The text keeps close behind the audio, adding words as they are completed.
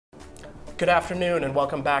Good afternoon and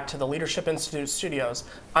welcome back to the Leadership Institute studios.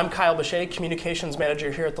 I'm Kyle Baccei, Communications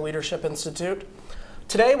Manager here at the Leadership Institute.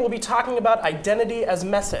 Today we'll be talking about identity as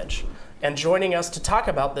message. And joining us to talk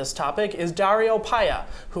about this topic is Dario Paya,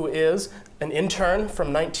 who is an intern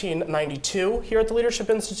from 1992 here at the Leadership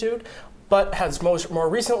Institute, but has more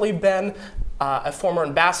recently been a former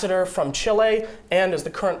ambassador from Chile and is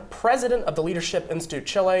the current president of the Leadership Institute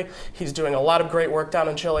Chile. He's doing a lot of great work down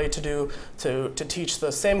in Chile to teach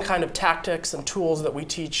the same kind of tactics and tools that we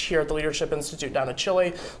teach here at the Leadership Institute down in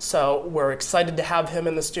Chile. So we're excited to have him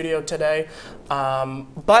in the studio today.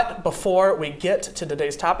 But before we get to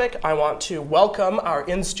today's topic, I want to welcome our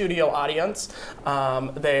in-studio audience.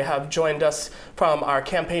 They have joined us from our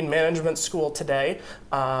campaign management school today,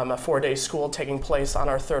 a 4-day school taking place on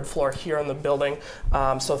our 3rd floor here in the building.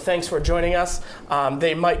 So thanks for joining us.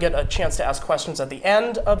 They might get a chance to ask questions at the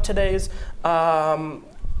end of today's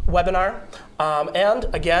webinar. And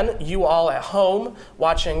again, you all at home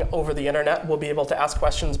watching over the internet will be able to ask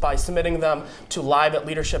questions by submitting them to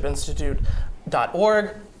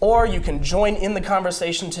live@leadershipinstitute.org, or you can join in the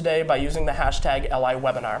conversation today by using the hashtag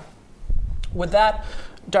LIWebinar. With that,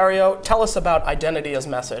 Dario, tell us about identity as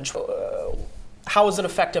message. How is it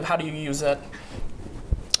effective? How do you use it?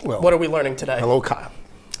 Well, what are we learning today? Hello, Kyle.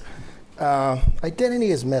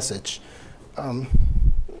 Identity as message. Well,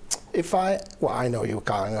 I know you,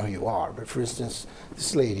 Kyle, I know who you are, but for instance,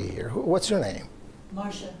 this lady here, what's her name?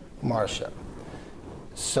 Marcia. Marcia.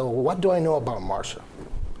 So what do I know about Marcia?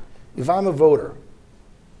 If I'm a voter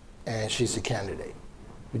and she's a candidate,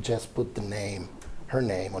 we just put the name, her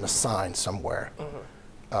name on a sign somewhere.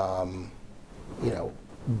 You know,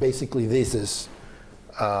 basically this is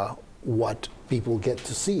what people get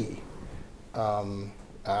to see.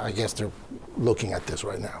 I guess they're looking at this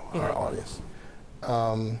right now, our audience.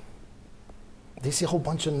 They see a whole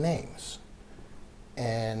bunch of names.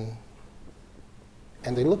 And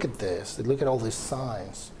they look at this, they look at all these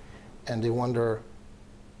signs, and they wonder,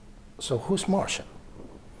 so who's Marcia?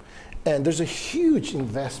 And there's a huge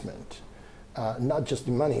investment, not just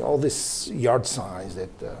in money, all these yard signs that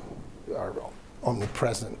are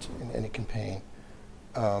omnipresent in any campaign.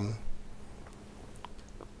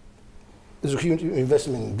 There's a huge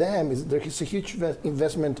investment in them. There's a huge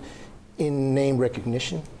investment in name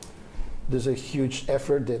recognition. There's a huge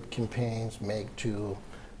effort that campaigns make to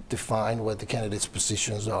define what the candidates'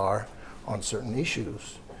 positions are on certain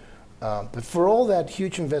issues. But for all that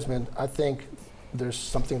huge investment, I think there's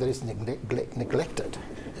something that is neglected,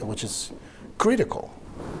 which is critical,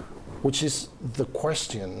 which is the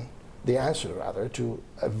question, the answer rather, to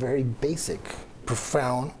a very basic,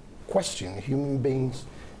 profound question human beings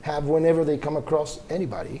have whenever they come across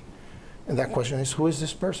anybody. And that question is, who is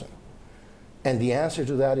this person? And the answer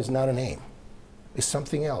to that is not a name. It's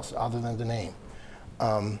something else other than the name.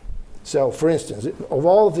 So for instance, of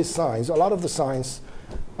all of these signs, a lot of the signs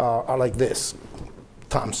are like this.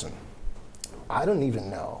 Thompson. I don't even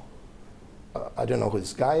know. I don't know who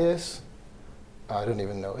this guy is. I don't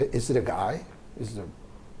even know. Is it a guy? Is it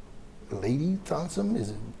a lady Thompson? Is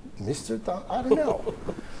it Mr. Thompson? I don't know.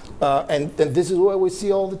 And this is what we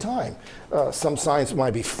see all the time. Some signs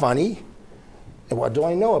might be funny. And what do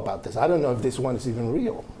I know about this? I don't know if this one is even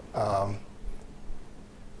real.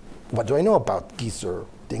 What do I know about Geezer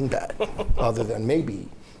Dingbat, other than maybe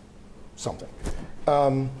something?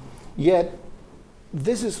 Yet,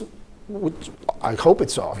 this is, which I hope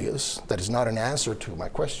it's obvious, that is not an answer to my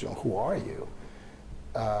question, who are you?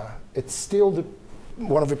 It's still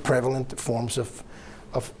one of the prevalent forms of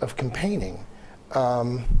campaigning.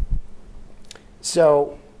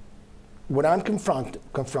 So when I'm confronted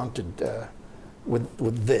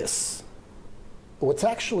with this, what's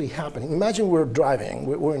actually happening, imagine we're driving,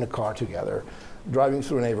 we're in a car together, driving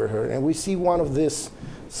through a neighborhood, and we see one of these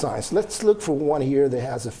signs. Let's look for one here that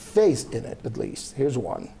has a face in it, at least. Here's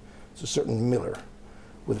one. It's a certain Miller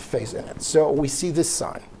with a face in it. So we see this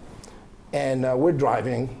sign, and we're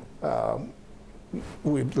driving.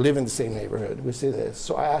 We live in the same neighborhood. We see this.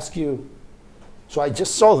 So I ask you, so I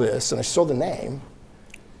just saw this, and I saw the name,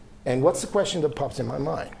 and what's the question that pops in my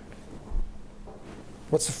mind?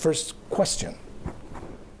 What's the first question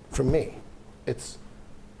from me? It's,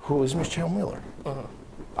 who is Michelle Miller?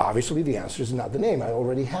 Obviously, the answer is not the name. I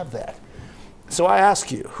already have that. So I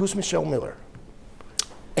ask you, who's Michelle Miller?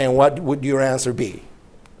 And what would your answer be?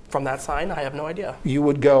 From that sign, I have no idea. You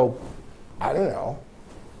would go, I don't know.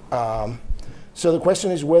 So the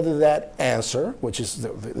question is whether that answer, which is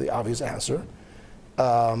the obvious answer,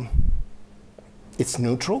 it's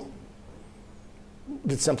neutral.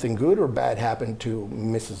 Did something good or bad happen to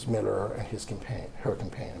Mrs. Miller and her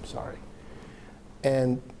campaign, I'm sorry.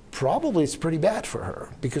 And probably it's pretty bad for her,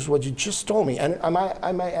 because what you just told me, and I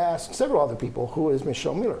might ask several other people, who is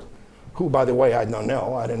Michelle Miller? Who, by the way, I don't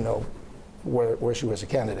know. I didn't know where she was a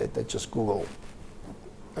candidate. That just Google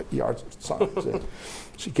yard signs. And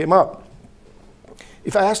she came up.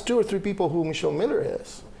 If I ask 2 or 3 people who Michelle Miller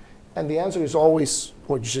is, and the answer is always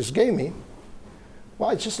what you just gave me, well,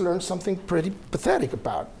 I just learned something pretty pathetic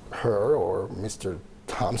about her or Mr.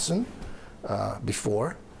 Thompson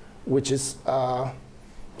before, which is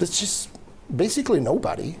that's just basically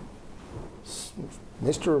nobody.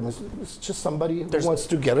 It's just somebody who wants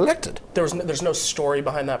to get elected. There's no story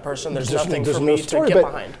behind that person. There's nothing for no me story, to get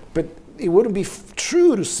behind. But it wouldn't be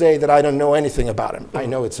true to say that I don't know anything about him. I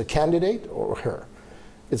know it's a candidate, or her.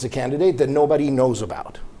 It's a candidate that nobody knows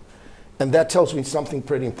about. And that tells me something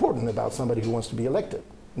pretty important about somebody who wants to be elected.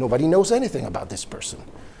 Nobody knows anything about this person.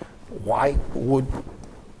 Why would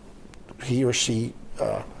he or she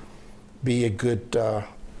be a good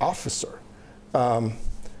officer?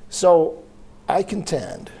 So I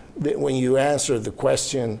contend that when you answer the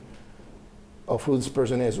question of who this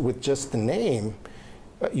person is with just the name,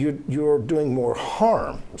 you're doing more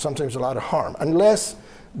harm, sometimes a lot of harm, unless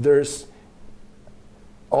there's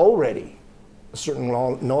already a certain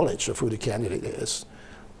knowledge of who the candidate is,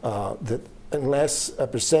 that unless a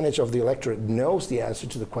percentage of the electorate knows the answer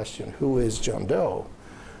to the question, who is John Doe,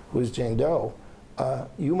 who is Jane Doe,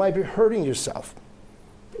 you might be hurting yourself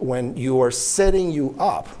when you are setting you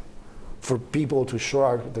up for people to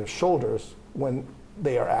shrug their shoulders when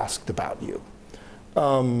they are asked about you.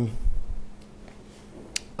 I'm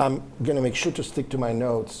going to make sure to stick to my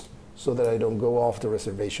notes so that I don't go off the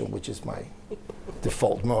reservation, which is my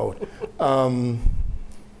default mode.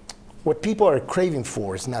 What people are craving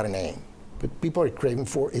for is not a name. What people are craving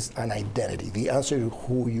for is an identity, the answer to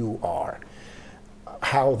who you are,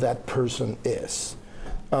 how that person is.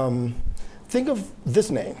 Think of this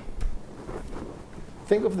name.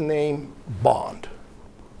 Think of the name Bond,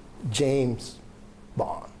 James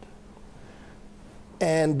Bond.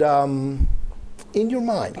 And in your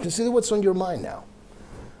mind, consider what's on your mind now.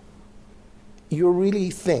 You're really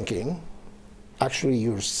thinking, actually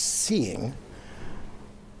you're seeing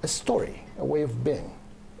a story, a way of being,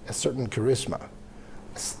 a certain charisma,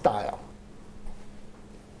 a style,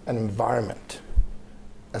 an environment,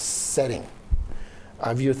 a setting.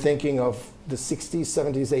 If you're thinking of the 60s,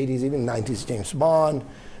 70s, 80s, even 90s James Bond,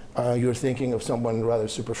 you're thinking of someone rather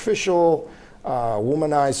superficial,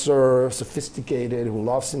 womanizer, sophisticated, who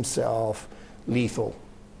loves himself, lethal.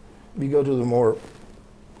 If you go to the more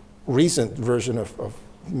recent version of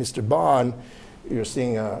Mr. Bond, you're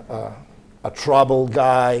seeing a troubled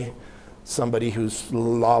guy, somebody who's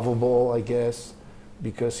lovable, I guess,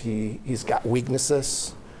 because he's got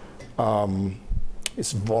weaknesses.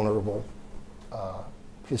 He's vulnerable.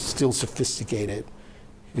 He's still sophisticated.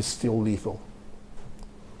 He's still lethal.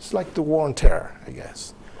 It's like the war on terror, I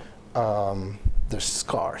guess. There's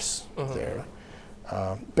scars there.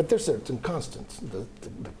 But there's certain constants. The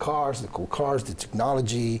cars, the cool cars, the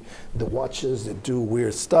technology, the watches that do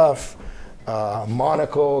weird stuff,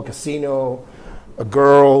 Monaco, casino, a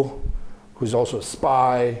girl who's also a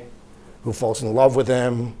spy, who falls in love with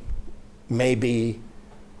him, maybe,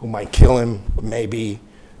 who might kill him, maybe.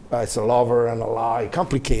 It's a lover and a lie,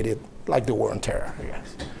 complicated, like the war on terror, I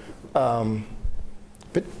guess.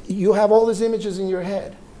 But you have all these images in your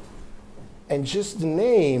head, and just the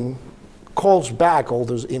name calls back all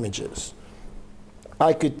those images.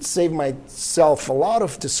 I could save myself a lot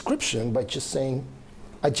of description by just saying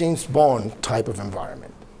a James Bond type of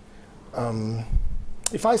environment.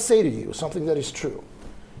 If I say to you something that is true,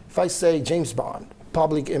 if I say James Bond,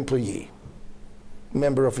 public employee,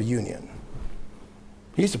 member of a union,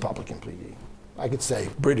 he's a public employee. I could say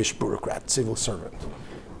British bureaucrat, civil servant.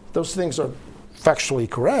 Those things are factually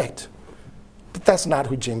correct, but that's not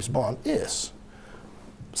who James Bond is.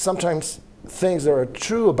 Sometimes things that are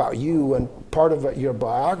true about you and part of your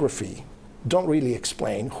biography don't really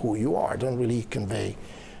explain who you are, don't really convey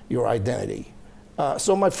your identity.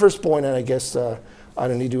 So my first point, and I guess I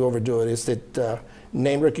don't need to overdo it, is that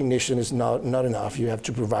name recognition is not enough. You have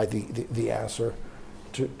to provide the answer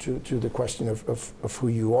to the question of who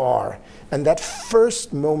you are. And that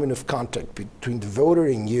first moment of contact between the voter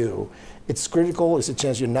and you, it's critical. It's a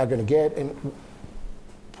chance you're not going to get. And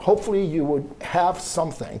hopefully you would have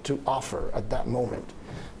something to offer at that moment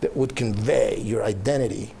that would convey your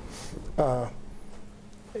identity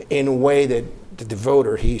in a way that the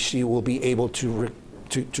voter, she will be able to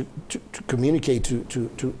communicate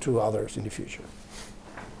to others in the future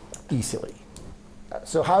easily.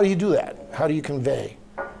 So how do you do that? How do you convey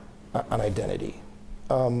an identity?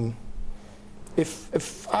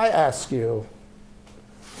 If I ask you,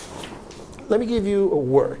 let me give you a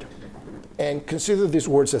word, and consider these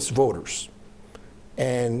words as voters.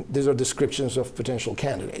 And these are descriptions of potential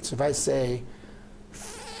candidates. If I say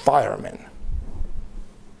fireman,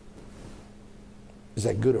 is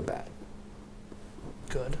that good or bad?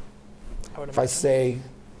 Good. If I say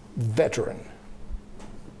veteran,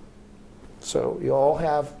 so you all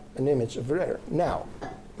have an image of a veteran. Now,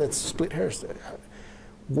 let's split hairs there.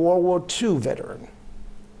 World War II veteran,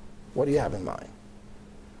 what do you have in mind?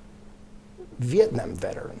 Vietnam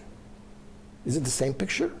veteran, is it the same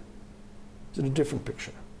picture? Is it a different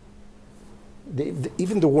picture?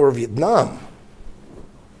 Even the word Vietnam,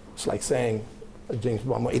 it's like saying, James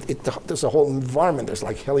Bond, there's a whole environment. There's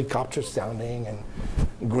like helicopters sounding and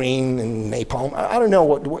green and napalm. I don't know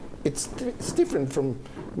what it's different from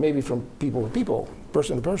maybe from people to people,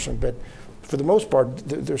 person to person, but for the most part,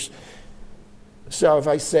 there's. So if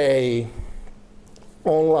I say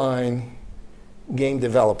online game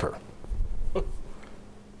developer,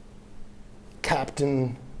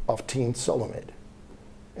 captain of Team Solomid.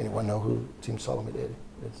 Anyone know who Team Solomid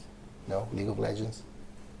is? No? League of Legends?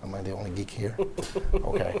 Am I the only geek here?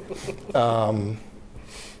 Okay.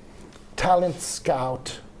 Talent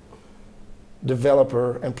scout,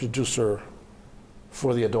 developer, and producer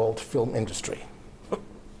for the adult film industry.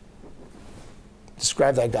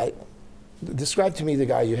 Describe that guy. Describe to me the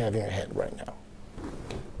guy you have in your head right now.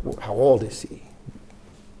 How old is he?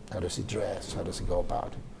 How does he dress? How does he go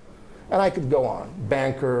about? And I could go on.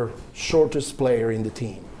 Banker, shortest player in the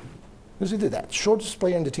team. Because he did that, shortest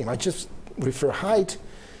player in the team. I just refer height,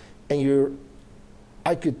 and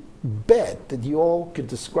I could bet that you all could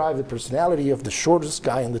describe the personality of the shortest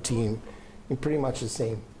guy in the team in pretty much the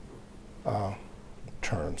same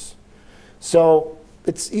terms. So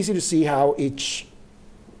it's easy to see how each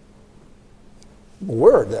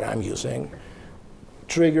word that I'm using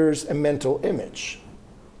triggers a mental image.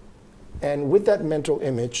 And with that mental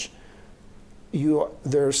image,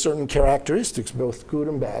 there are certain characteristics, both good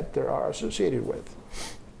and bad, that are associated with.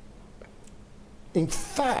 In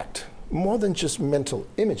fact, more than just mental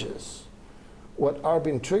images, what are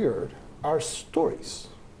being triggered are stories.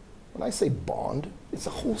 When I say bond, it's a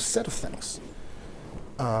whole set of things.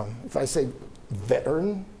 If I say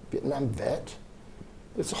veteran, Vietnam vet,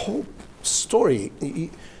 it's a whole story.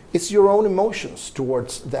 It's your own emotions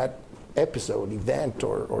towards that episode, event,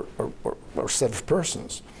 or set of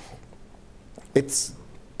persons.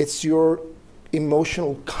 It's your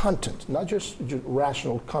emotional content, not just your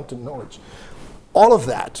rational content knowledge. All of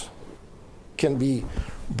that can be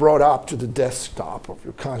brought up to the desktop of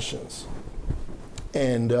your conscience.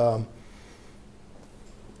 And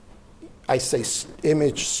I say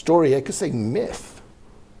image, story, I could say myth.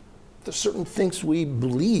 There's certain things we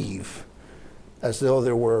believe as though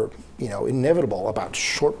they were, inevitable about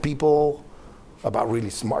short people, about really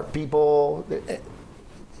smart people.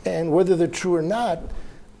 And whether they're true or not,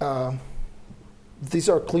 these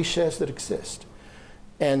are cliches that exist.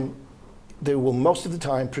 And they will most of the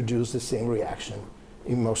time produce the same reaction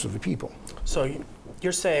in most of the people. So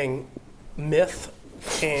you're saying myth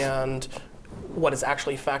and what is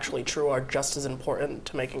actually factually true are just as important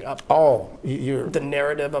to making up the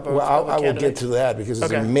narrative of a Well, I will candidate? get to that because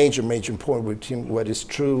it's a major point between what is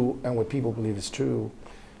true and what people believe is true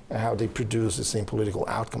and how they produce the same political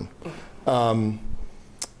outcome.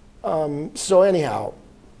 So anyhow,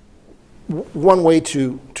 one way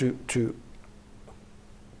to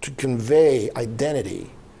convey identity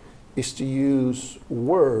is to use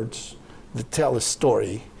words that tell a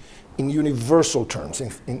story in universal terms,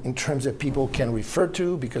 in terms that people can refer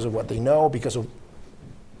to because of what they know,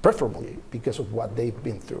 preferably because of what they've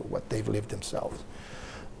been through, what they've lived themselves.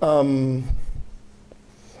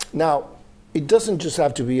 Now, it doesn't just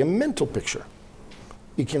have to be a mental picture.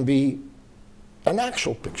 It can be an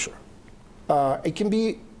actual picture. It can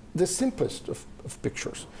be the simplest of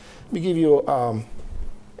pictures. Let me give you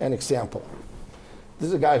an example. This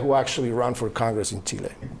is a guy who actually ran for Congress in Chile.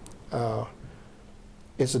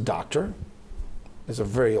 Is a doctor. It's a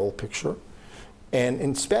very old picture. And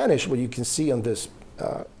in Spanish, what you can see on this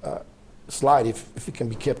slide, if it can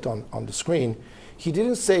be kept on the screen, he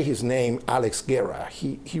didn't say his name, Alex Guerra.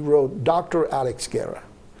 He wrote Dr. Alex Guerra.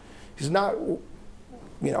 He's not,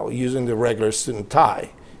 using the regular student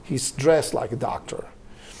tie. He's dressed like a doctor.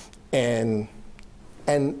 And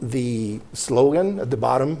the slogan at the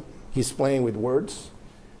bottom, he's playing with words.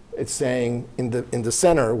 It's saying in the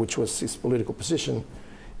center, which was his political position,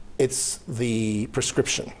 it's the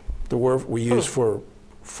prescription. The word we use for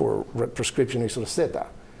prescription is receta.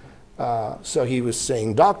 So he was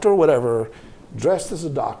saying doctor, whatever, dressed as a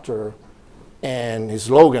doctor, and his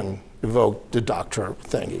slogan evoked the doctor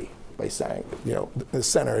thingy by saying, the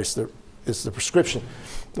center is is the prescription,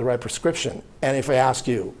 the right prescription. And if I ask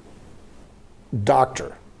you,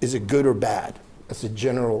 doctor, is it good or bad as a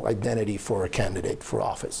general identity for a candidate for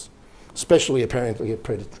office, especially apparently a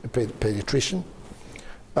pediatrician?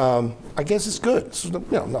 I guess it's good. So,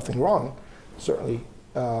 nothing wrong, certainly.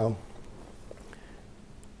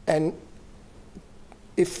 And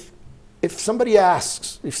if somebody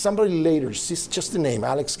asks, if somebody later sees just the name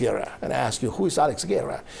Alex Guerra and asks you, who is Alex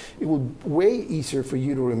Guerra? It would be way easier for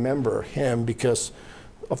you to remember him because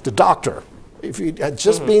of the doctor. If it had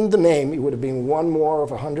just been the name, it would have been one more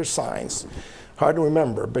of 100 signs. Hard to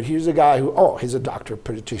remember, but here's a guy who, he's a doctor,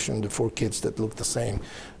 pediatrician, the 4 kids that look the same.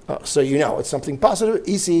 So it's something positive,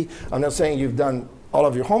 easy. I'm not saying you've done all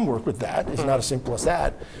of your homework with that. It's not as simple as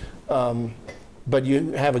that. But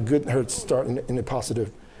you have a good head start in a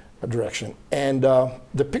positive direction. And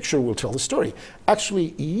the picture will tell the story.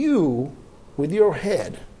 Actually, you, with your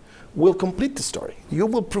head, will complete the story. You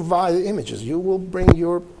will provide the images. You will bring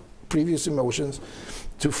your previous emotions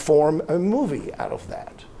to form a movie out of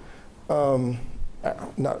that.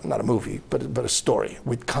 Not a movie, but a story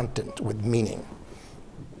with content, with meaning.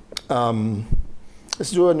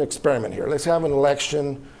 Let's do an experiment here. Let's have an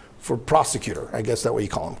election for prosecutor. I guess that's what you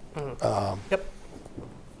call them. Yep.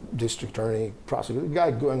 District attorney, prosecutor, the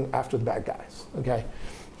guy going after the bad guys. Okay.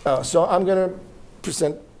 So I'm going to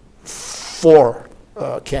present 4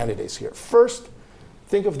 candidates here. First,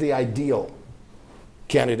 think of the ideal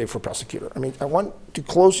candidate for prosecutor. I mean, I want to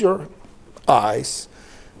close your eyes.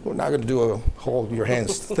 We're not going to do a hold your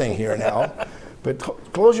hands thing here now, but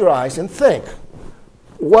close your eyes and think,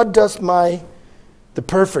 what does the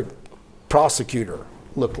perfect prosecutor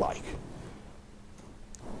look like?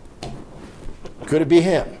 Could it be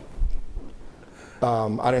him?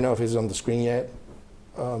 I don't know if he's on the screen yet.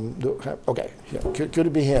 Okay, yeah. Could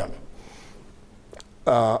it be him?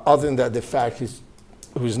 Other than that, the fact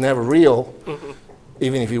who's never real,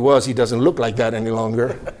 even if he was, he doesn't look like that any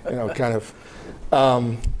longer. Kind of.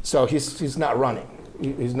 So he's not running.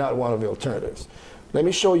 He's not one of the alternatives. Let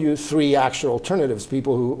me show you 3 actual alternatives,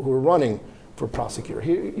 people who are running for prosecutor.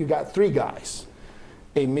 Here you got 3 guys.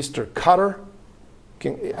 A Mr. Cutter.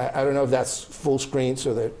 I don't know if that's full screen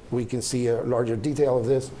so that we can see a larger detail of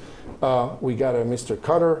this. We got a Mr.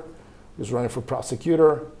 Cutter who's running for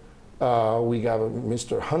prosecutor. We got a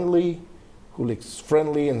Mr. Hundley who looks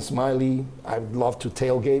friendly and smiley. I'd love to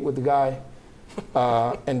tailgate with the guy.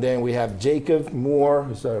 And then we have Jacob Moore,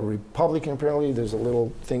 who's a Republican apparently. There's a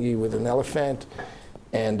little thingy with an elephant,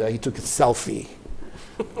 and he took a selfie.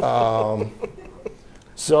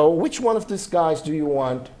 So which one of these guys do you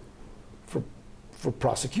want for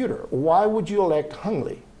prosecutor? Why would you elect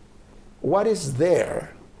Hundley? What is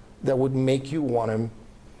there that would make you want him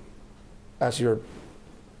as your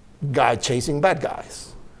guy chasing bad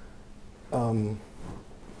guys?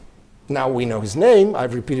 Now we know his name.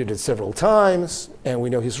 I've repeated it several times, and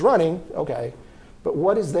we know he's running. Okay, but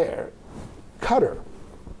what is there? Cutter.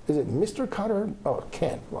 Is it Mr. Cutter? Oh,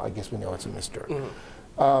 Kent. Well, I guess we know it's a Mr.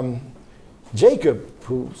 Jacob,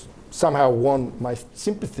 who somehow won my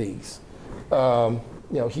sympathies.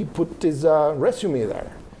 He put his resume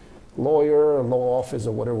there. Lawyer, law office,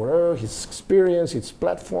 or whatever, his experience, his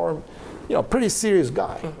platform. Pretty serious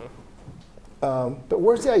guy. But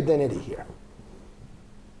where's the identity here?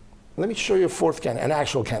 Let me show you a 4th candidate, an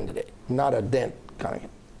actual candidate, not a dent kind of.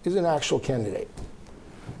 He's an actual candidate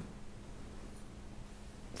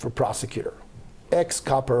for prosecutor.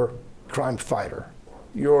 Ex-copper, crime fighter,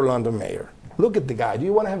 your London mayor. Look at the guy. Do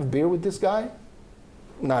you want to have a beer with this guy?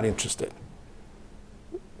 Not interested.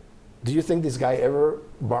 Do you think this guy ever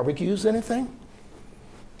barbecues anything?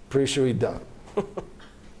 Pretty sure he doesn't.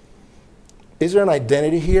 Is there an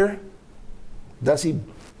identity here? Does he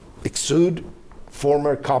exude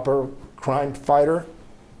former copper crime fighter?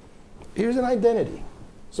 Here's an identity.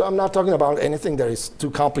 So I'm not talking about anything that is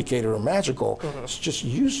too complicated or magical. Just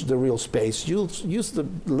use the real space, use the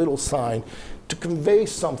little sign to convey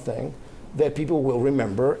something that people will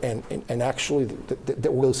remember and actually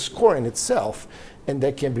that will score in itself and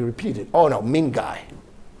that can be repeated. Oh no, mean guy.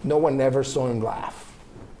 No one ever saw him laugh.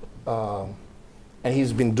 And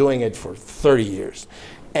he's been doing it for 30 years.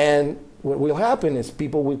 And what will happen is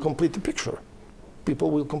people will complete the picture.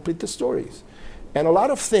 People will complete the stories. And a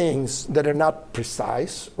lot of things that are not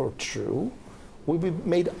precise or true will be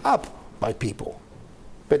made up by people.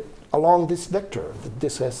 But along this vector that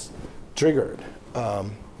this has triggered,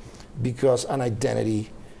 because an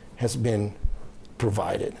identity has been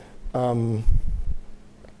provided.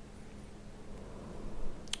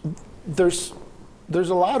 There's there's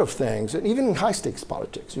a lot of things, and even in high-stakes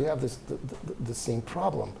politics, you have the same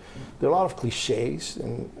problem. There are a lot of cliches,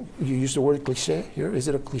 and you use the word cliche here. Is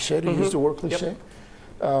it a cliche to use the word cliche?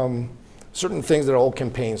 Yep. Certain things that all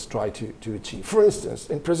campaigns try to achieve. For instance,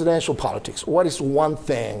 in presidential politics, what is one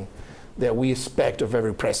thing that we expect of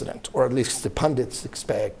every president, or at least the pundits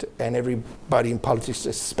expect, and everybody in politics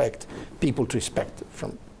expect people to expect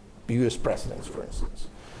from US presidents, for instance?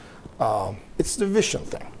 It's the vision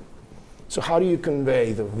thing. So how do you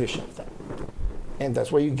convey the vision thing? And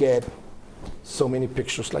that's where you get so many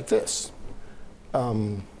pictures like this.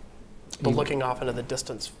 The looking off into the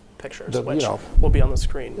distance pictures, which you know, will be on the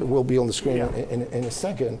screen. It will be on the screen Yeah. in a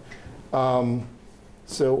second.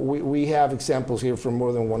 So we have examples here from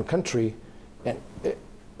more than one country. And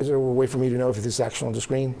is there a way for me to know if this is actually on the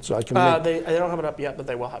screen? So I can they don't have it up yet, but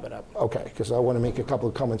they will have it up. Okay, because I want to make a couple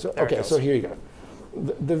of comments. There Okay, so here you go.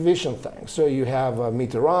 The vision thing. So you have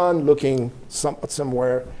Mitterrand looking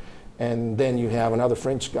somewhere, and then you have another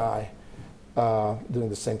French guy doing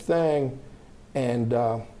the same thing, and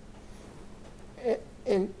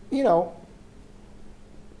you know,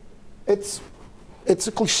 it's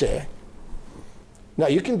a cliche. Now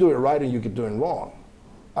you can do it right and you can do it wrong.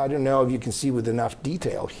 I don't know if you can see with enough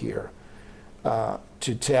detail here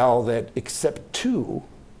to tell that except two,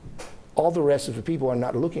 all the rest of the people are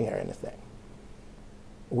not looking at anything,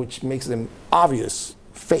 which makes them obvious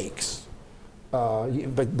fakes.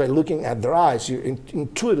 But by looking at their eyes, you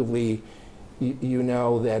intuitively you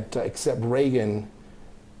know that except Reagan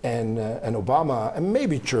and Obama and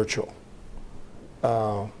maybe Churchill,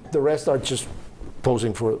 the rest are just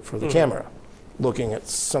posing for the camera, looking at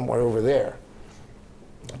somewhere over there.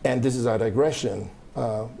 And this is a digression.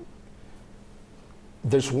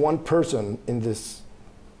 There's one person in this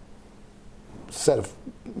set of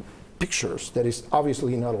pictures that is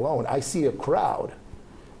obviously not alone. I see a crowd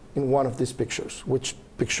in one of these pictures. Which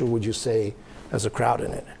picture would you say has a crowd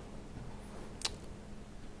in it?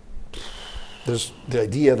 There's the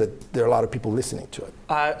idea that there are a lot of people listening to it.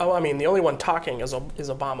 I mean, the only one talking is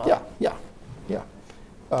Obama. Yeah.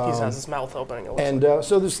 He has his mouth opening. And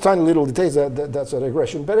so there's tiny little details that's a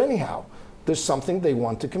digression. But anyhow, there's something they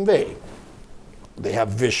want to convey. They have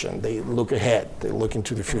vision. They look ahead. They look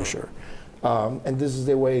into the future. And this is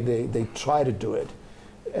the way they try to do it.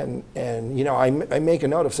 And you know, I make a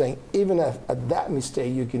note of saying, even at that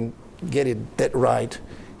mistake, you can get it that right,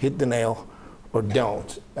 hit the nail, or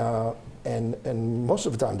don't. And most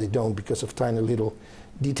of the time they don't because of tiny little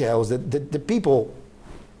details that the people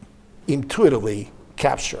intuitively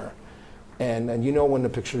capture. And you know when the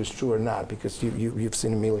picture is true or not because you've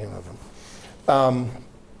seen a million of them.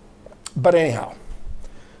 But anyhow,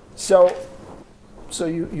 so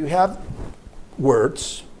you have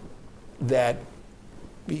words that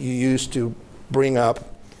you use to bring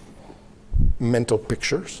up mental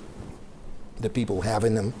pictures that people have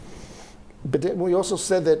in them. But then we also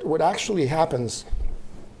said that what actually happens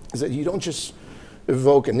is that you don't just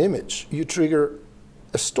evoke an image, you trigger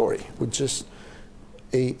a story with just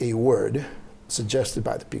a word suggested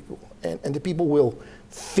by the people. And the people will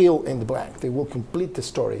fill in the blank. They will complete the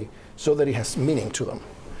story so that it has meaning to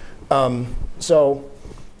them. So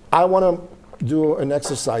I want to do an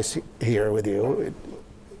exercise here with you. It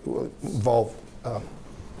will involve,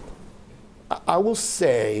 I will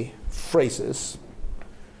say phrases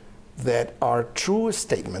that are true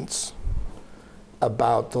statements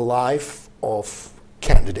about the life of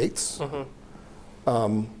candidates,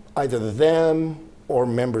 either them or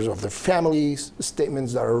members of their families,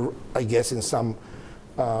 statements that are, I guess, in some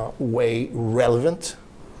way relevant.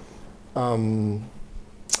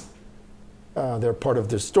 They're part of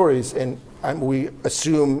their stories, and we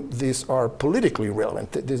assume these are politically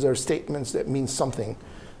relevant. These are statements that mean something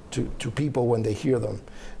to people when they hear them.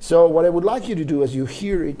 So what I would like you to do as you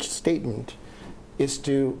hear each statement is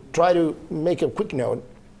to try to make a quick note.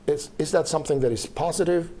 Is that something that is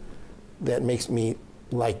positive, that makes me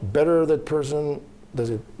like better that person? Does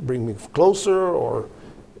it bring me closer, or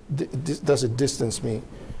does it distance me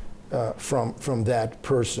from that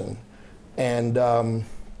person? And to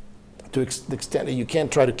the extent that you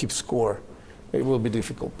can't try to keep score, it will be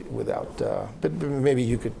difficult without, but maybe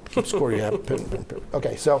you could keep score. You have pen.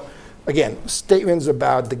 Okay, so again, statements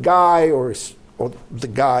about the guy or the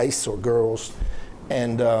guys or girls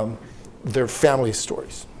and their family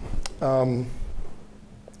stories.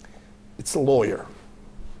 It's a lawyer,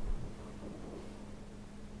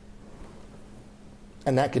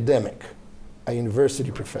 an academic, a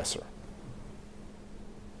university professor.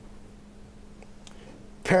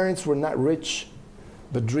 Parents were not rich,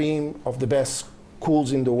 but dream of the best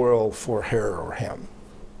schools in the world for her or him.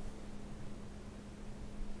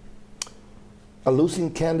 a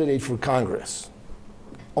losing candidate for Congress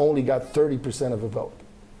only got 30% of the vote,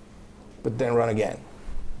 but then run again,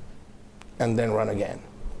 and then run again.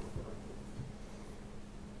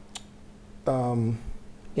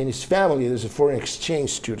 In his family, there's a foreign exchange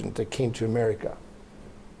student that came to America,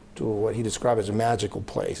 to what he described as a magical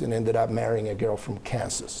place, and ended up marrying a girl from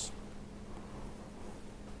Kansas.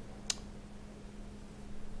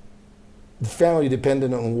 The family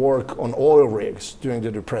depended on work on oil rigs during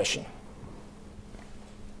the Depression.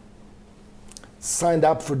 Signed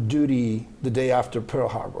up for duty the day after Pearl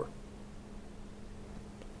Harbor.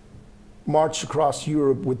 Marched across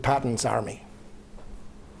Europe with Patton's army.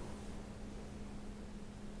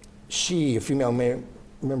 She, a female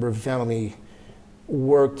member of the family,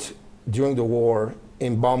 worked during the war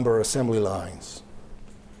in bomber assembly lines.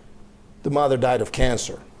 The mother died of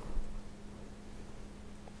cancer.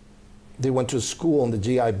 They went to school on the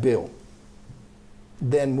GI Bill,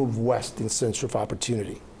 then moved west in search of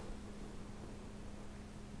opportunity.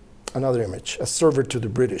 Another image, a server to the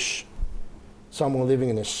British, someone living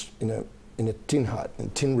in a tin hut, in a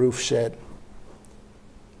tin roof shed.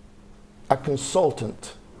 A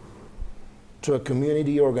consultant to a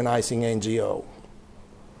community organizing NGO,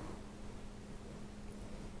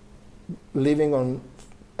 living on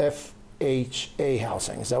FHA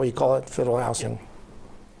housing, is that what you call it, federal housing? Yeah.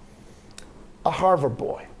 A Harvard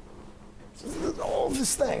boy, all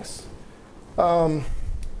these things.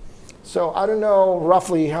 So I don't know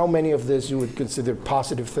roughly how many of this you would consider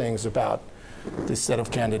positive things about this set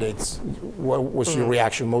of candidates. What was your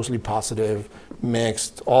reaction? Mostly positive,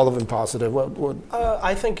 mixed, all of them positive? What?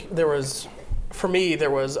 I think there was, for me,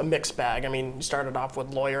 there was a mixed bag. I mean, you started off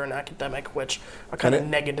with lawyer and academic, which are kind of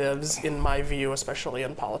negatives in my view, especially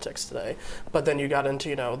in politics today. But then you got into,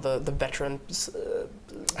 you know, the veterans.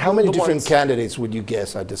 How many different candidates would you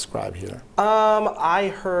guess I describe here? I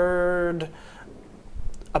heard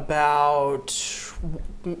about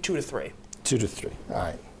 2 to 3. 2 to 3,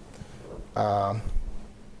 all right.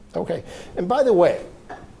 Okay, and by the way,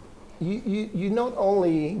 you not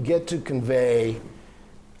only get to convey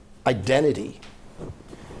identity,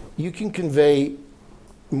 you can convey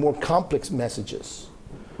more complex messages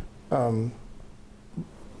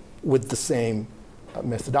with the same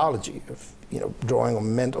methodology of, you know, drawing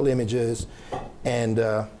on mental images, and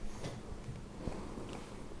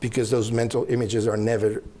because those mental images are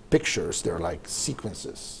never pictures, they're like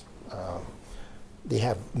sequences. They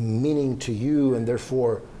have meaning to you, and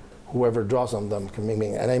therefore whoever draws on them can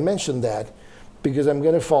mean. And I mentioned that because I'm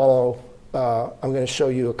going to follow, I'm going to show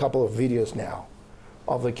you a couple of videos now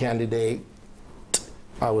of the candidate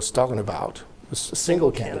I was talking about, a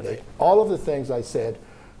single candidate. All of the things I said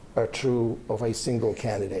are true of a single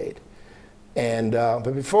candidate. And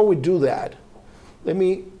but before we do that, let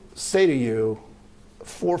me say to you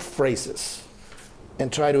 4 phrases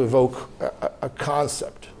and try to evoke a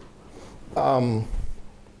concept.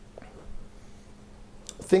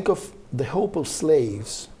 Think of the hope of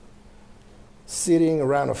slaves sitting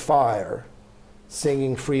around a fire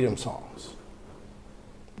singing freedom songs.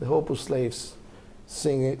 The hope of slaves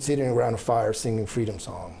sitting around a fire singing freedom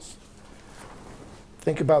songs.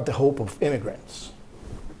 Think about the hope of immigrants.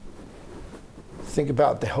 Think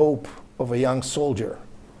about the hope of a young soldier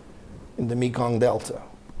in the Mekong Delta.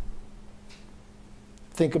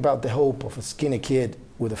 Think about the hope of a skinny kid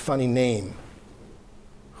with a funny name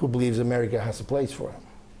who believes America has a place for him.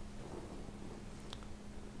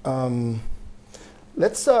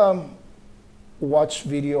 Let's watch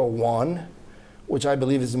video 1, which I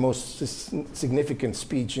believe is the most significant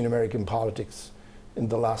speech in American politics in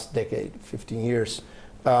the last decade, 15 years.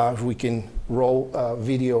 If we can roll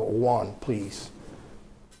video 1, please.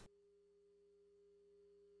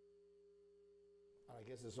 I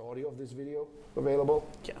guess there's audio of this video available?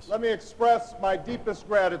 Yes. Let me express my deepest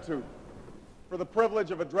gratitude for the privilege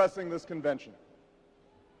of addressing this convention.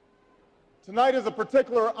 Tonight is a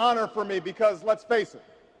particular honor for me because, let's face it,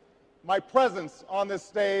 my presence on this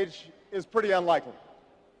stage is pretty unlikely.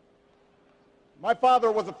 My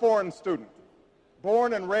father was a foreign student,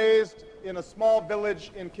 born and raised in a small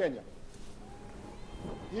village in Kenya.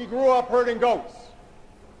 He grew up herding goats,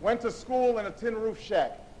 went to school in a tin roof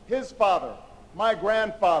shack. His father, my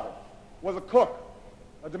grandfather, was a cook,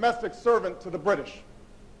 a domestic servant to the British.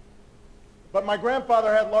 But my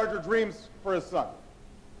grandfather had larger dreams for his son.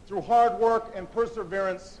 Through hard work and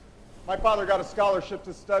perseverance, my father got a scholarship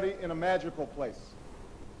to study in a magical place,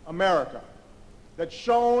 America, that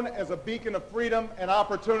shone as a beacon of freedom and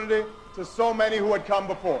opportunity to so many who had come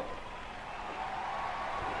before.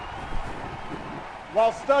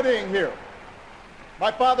 While studying here,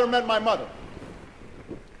 my father met my mother.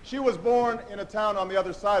 She was born in a town on the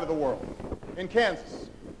other side of the world, in Kansas.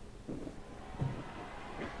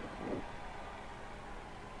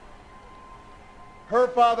 Her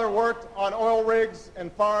father worked on oil rigs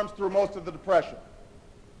and farms through most of the Depression.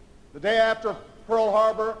 The day after Pearl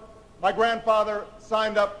Harbor, my grandfather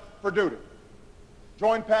signed up for duty,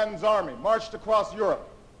 joined Patton's army, marched across Europe.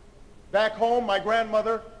 Back home, my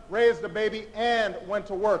grandmother raised a baby and went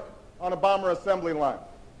to work on a bomber assembly line.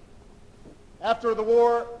 After the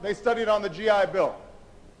war, they studied on the GI Bill,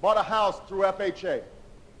 bought a house through FHA,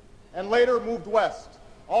 and later moved west,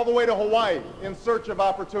 all the way to Hawaii in search of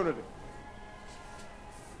opportunity.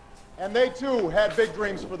 And they too had big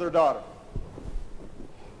dreams for their daughter.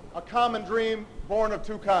 A common dream born of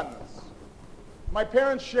two continents. My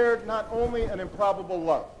parents shared not only an improbable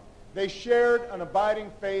love, they shared an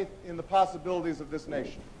abiding faith in the possibilities of this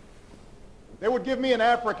nation. They would give me an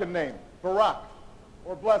African name, Barak,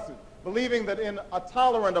 or Blessed, believing that in a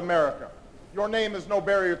tolerant America, your name is no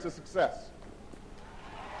barrier to success.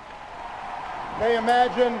 They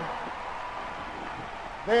imagined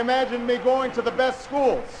me going to the best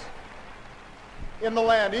schools in the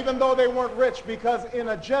land, even though they weren't rich, because in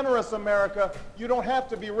a generous America, you don't have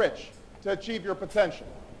to be rich to achieve your potential.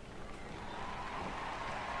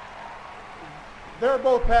 They're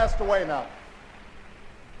both passed away now.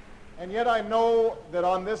 And yet I know that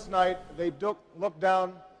on this night, they look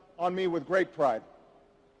down on me with great pride.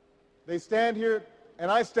 They stand here,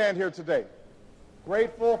 and I stand here today,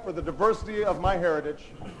 grateful for the diversity of my heritage,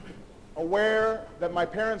 aware that my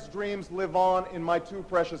parents' dreams live on in my two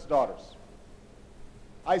precious daughters.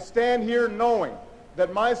 I stand here knowing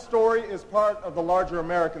that my story is part of the larger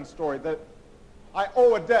American story, that I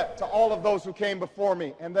owe a debt to all of those who came before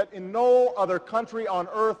me, and that in no other country on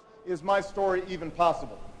earth is my story even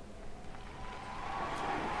possible.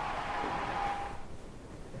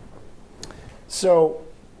 So,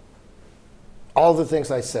 all the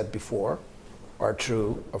things I said before are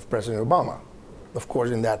true of President Obama. Of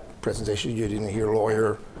course, in that presentation, you didn't hear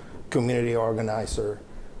lawyer, community organizer,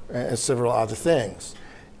 and several other things.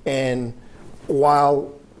 And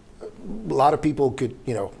while a lot of people could,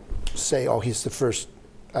 say, oh, he's the first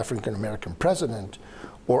African-American president,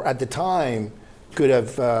 or at the time could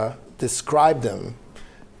have described them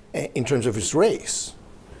in terms of his race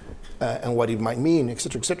and what it might mean, et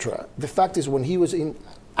cetera, et cetera. The fact is, when he was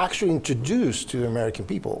actually introduced to the American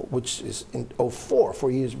people, which is in 2004, 4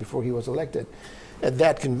 years before he was elected, at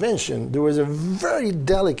that convention, there was a very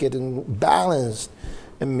delicate and balanced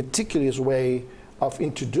and meticulous way of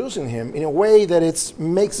introducing him in a way that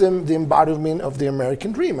makes him the embodiment of the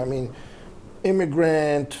American dream. I mean,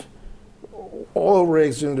 immigrant, oil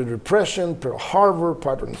rigs during the Depression, Pearl Harbor,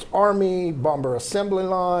 Patton's Army, bomber assembly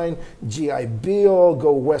line, GI Bill,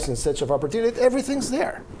 go west in search of opportunity. Everything's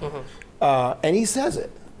there. Mm-hmm. And he says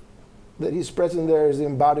it, that his presence there is the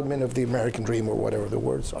embodiment of the American dream, or whatever the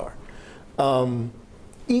words are.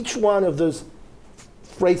 Each one of those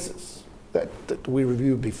phrases that we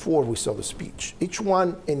reviewed before we saw the speech, each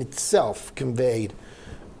one in itself conveyed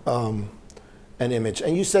an image.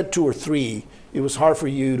 And you said 2 or 3. It was hard for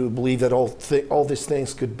you to believe that all these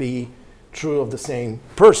things could be true of the same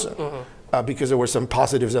person, mm-hmm. Because there were some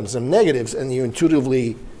positives and some negatives, and you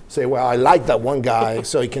intuitively say, well, I like that one guy,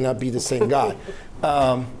 so it cannot be the same guy.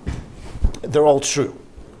 They're all true,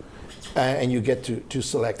 and you get to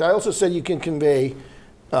select. I also said you can convey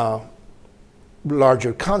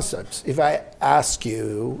larger concepts. If I ask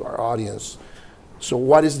you, our audience, so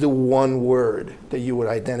what is the one word that you would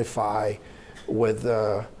identify with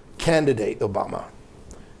candidate Obama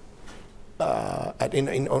in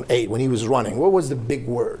 2008 when he was running? What was the big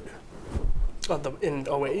word? In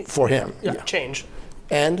 2008? For him. Yeah, change.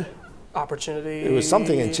 And? Opportunity. It was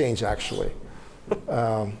something in change, actually.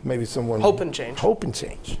 Maybe someone. Hope and change. Hope and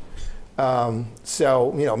change.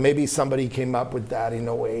 So, maybe somebody came up with that in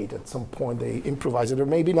 2008. At some point they improvised it, or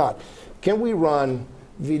maybe not. Can we run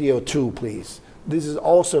video 2, please? This is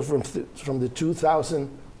also from the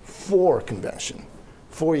 2004 convention,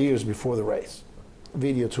 4 years before the race.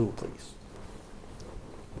 Video 2, please.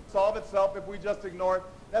 Solve itself if we just ignore it.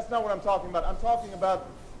 That's not what I'm talking about. I'm talking about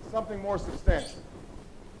something more substantial.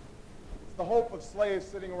 It's the hope of slaves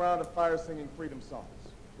sitting around a fire singing freedom songs.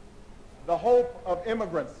 The hope of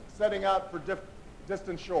immigrants setting out for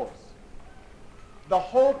distant shores. The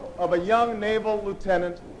hope of a young naval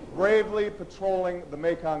lieutenant bravely patrolling the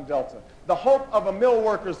Mekong Delta. The hope of a mill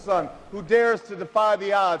worker's son who dares to defy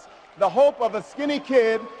the odds. The hope of a skinny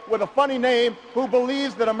kid with a funny name who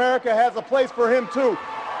believes that America has a place for him too.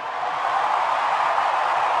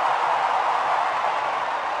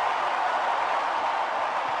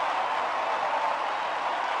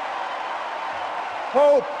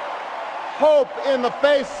 Hope in the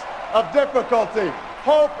face of difficulty,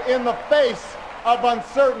 hope in the face of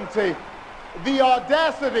uncertainty, the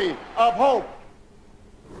audacity of hope.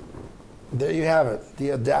 There you have it,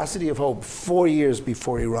 the audacity of hope, 4 years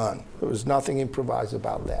before Iran. There was nothing improvised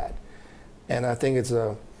about that. And I think it's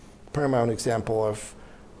a paramount example of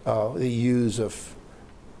the use of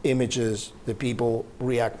images that people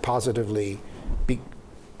react positively,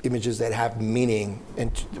 images that have meaning,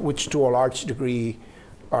 and which to a large degree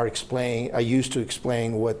are used to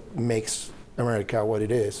explain what makes America what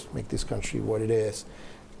it is, make this country what it is.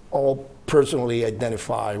 All personally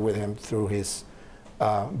identify with him through his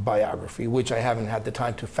biography, which I haven't had the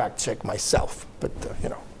time to fact check myself, but you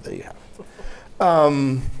know, there you have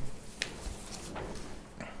it.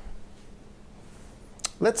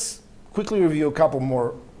 Let's quickly review a couple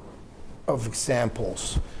more of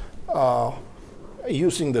examples.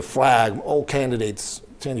 Using the flag, all candidates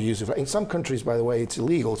tend to use the flag. In some countries, by the way, it's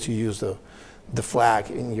illegal to use the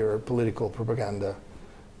flag in your political propaganda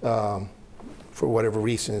for whatever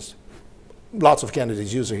reasons. Lots of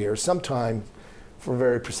candidates use it here, sometimes for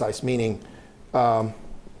very precise meaning. Oh,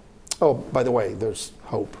 by the way, there's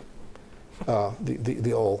hope,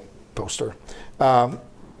 the old poster.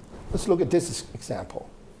 Let's look at this example.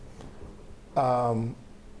 I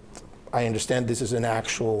understand this is an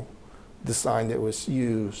actual design that was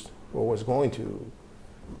used or was going to,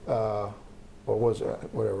 or was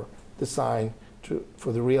whatever, designed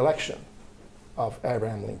for the re-election of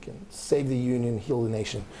Abraham Lincoln. Save the Union, heal the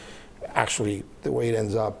nation. Actually, the way it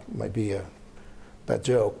ends up might be a bad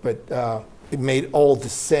joke, but it made all the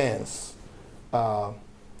sense to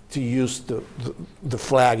use the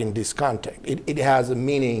flag in this context. It has a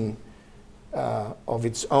meaning of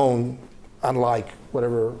its own, unlike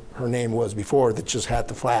whatever her name was before that just had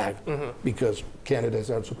the flag, because candidates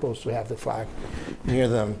are supposed to have the flag near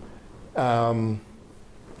them. I'm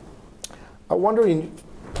wondering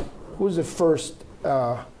who's the first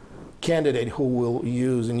candidate who will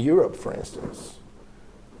use in Europe, for instance,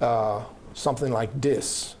 something like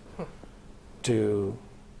this to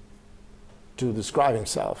describe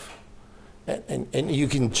himself. And you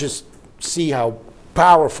can just see how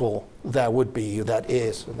powerful that would be,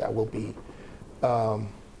 that will be.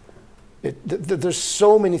 There's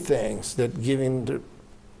so many things that, given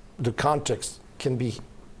the context, can be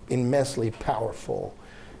immensely powerful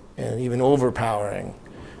and even overpowering,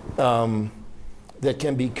 that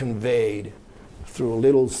can be conveyed through a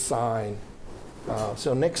little sign.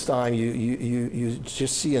 So next time you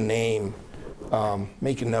just see a name,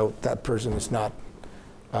 make a note that person is not,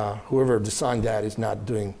 whoever designed that is not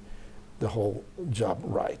doing the whole job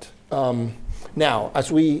right. Now,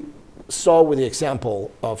 as we saw with the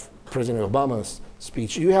example of President Obama's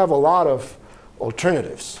speech, you have a lot of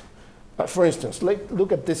alternatives. For instance,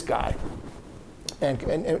 look at this guy.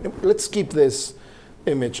 And let's keep this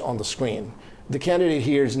image on the screen. The candidate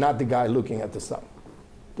here is not the guy looking at the sun.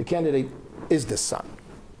 The candidate is the sun.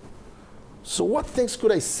 So what things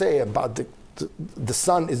could I say about the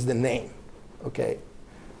sun is the name, okay?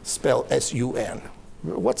 Spelled S-U-N.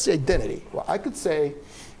 What's the identity? Well, I could say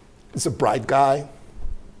it's a bright guy.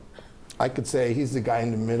 I could say he's the guy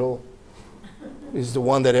in the middle. He's the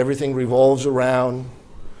one that everything revolves around.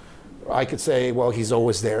 I could say, well, he's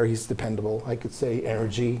always there. He's dependable. I could say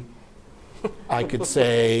energy. I could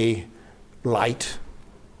say light.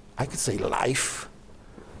 I could say life.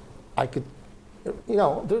 I could, you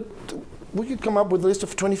know, we could come up with a list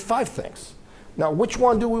of 25 things. Now, which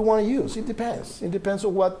one do we want to use? It depends. It depends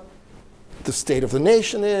on what the state of the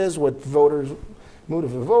nation is, what mood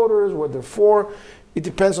of the voters, what they're for. It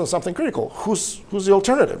depends on something critical. Who's the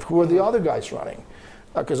alternative? Who are the other guys running?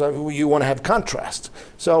 Because you want to have contrast.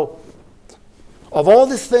 So, of all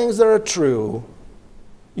the things that are true,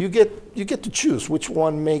 you get to choose which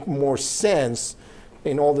one make more sense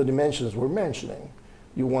in all the dimensions we're mentioning.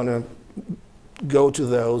 You want to go to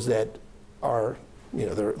those that are, you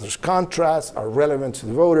know, there's contrast, are relevant to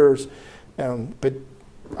the voters, but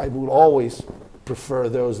I would always prefer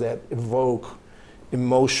those that evoke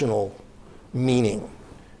emotional meaning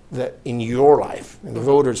that in your life, in the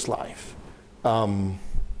voter's life.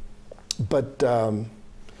 But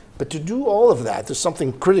to do all of that, there's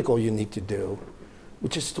something critical you need to do,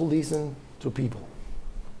 which is to listen to people.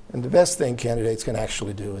 And the best thing candidates can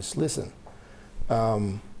actually do is listen.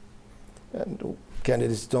 And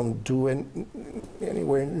candidates don't do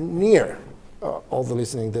anywhere near all the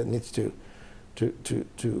listening that needs to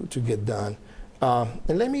get done.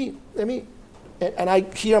 And let me,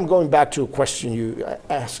 here I'm going back to a question you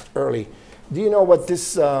asked early. Do you know what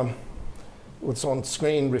this, what's on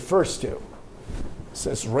screen refers to? It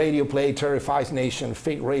says radio play terrifies nation,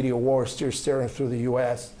 fake radio war stirs staring through the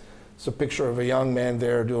US. It's a picture of a young man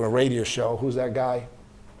there doing a radio show. Who's that guy?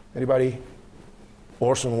 Anybody?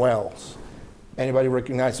 Orson Welles. Anybody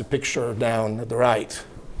recognize the picture down at the right?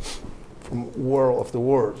 From War of the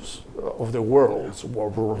Worlds, one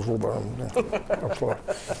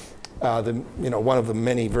of the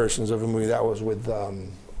many versions of a movie that was with,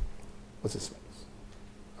 what's his name?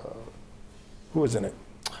 Who was in it?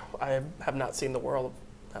 I have not seen the world of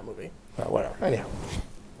that movie. Whatever. Anyhow.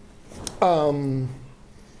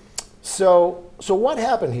 So what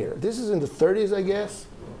happened here? This is in the 30s, I guess.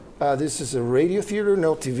 This is a radio theater,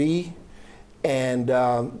 no TV. And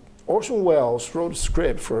Orson Welles wrote a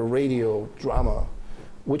script for a radio drama,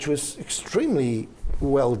 which was extremely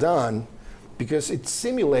well done because it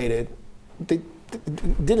simulated, it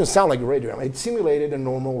didn't sound like a radio drama, it simulated a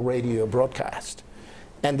normal radio broadcast.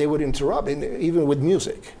 And they would interrupt, even with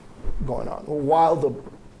music going on, while the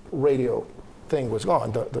radio thing was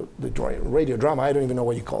gone, the radio drama, I don't even know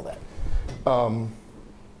what you call that.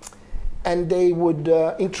 And they would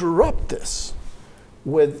interrupt this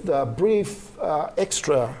with brief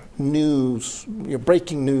extra news,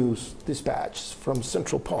 breaking news dispatch from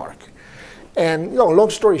Central Park. And long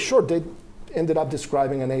story short, they ended up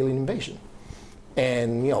describing an alien invasion.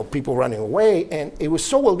 And people running away, and it was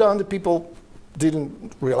so well done that people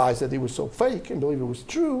didn't realize that it was so fake and believe it was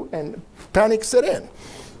true, and panic set in.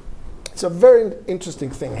 It's a very interesting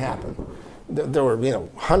thing happened. There were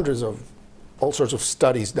hundreds of all sorts of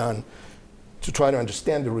studies done to try to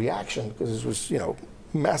understand the reaction, because this was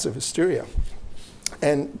massive hysteria.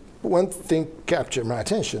 And one thing captured my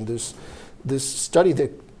attention. There's this study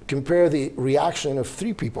that compared the reaction of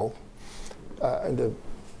 3 people in the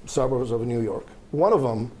suburbs of New York. One of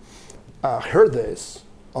them heard this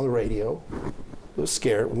on the radio, was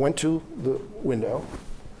scared, went to the window,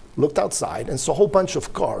 looked outside, and saw a whole bunch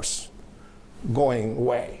of cars going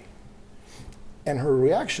away. And her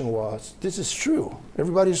reaction was, this is true.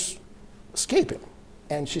 Everybody's escaping.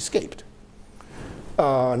 And she escaped.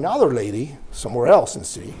 Another lady, somewhere else in the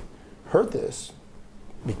city, heard this,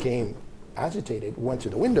 became agitated, went to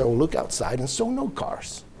the window, looked outside, and saw no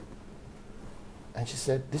cars. And she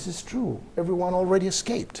said, this is true. Everyone already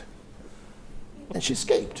escaped. And she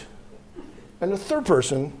escaped. And the third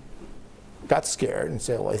person got scared and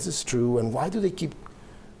said, well, is this true? And why do they keep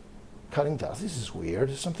cutting down? This is weird.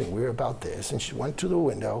 There's something weird about this. And she went to the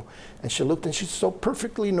window, and she looked, and she saw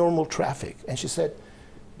perfectly normal traffic. And she said,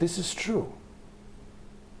 this is true.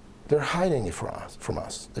 They're hiding it from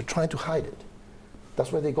us. They're trying to hide it.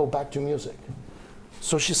 That's why they go back to music.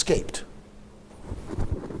 So she escaped.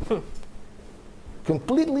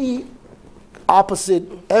 Completely opposite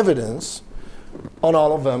evidence, and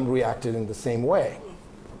all of them reacted in the same way.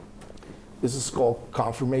 This is called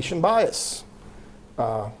confirmation bias.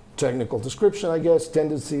 Technical description, I guess,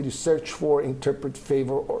 tendency to search for, interpret,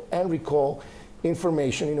 favor, and recall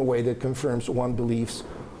information in a way that confirms one's beliefs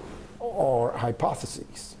or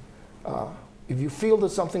hypotheses. If you feel that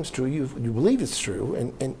something's true, you believe it's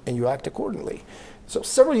true, and you act accordingly. So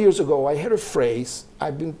several years ago, I heard a phrase.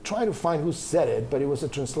 I've been trying to find who said it, but it was a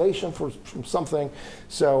translation from something.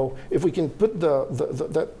 So if we can put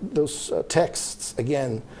those texts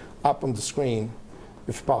again up on the screen,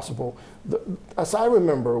 if possible. As I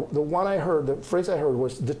remember, the phrase I heard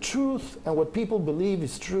was, the truth and what people believe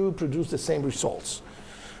is true produce the same results.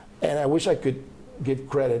 And I wish I could give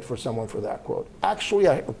credit for someone for that quote. Actually,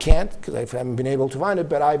 I can't, because I haven't been able to find it,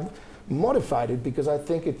 but I've modified it because I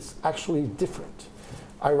think it's actually different.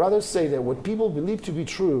 I rather say that what people believe to be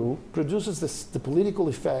true produces the political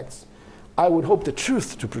effects I would hope the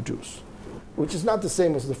truth to produce, which is not the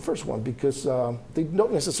same as the first one, because they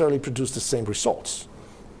don't necessarily produce the same results.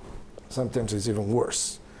 Sometimes it's even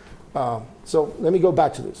worse. So let me go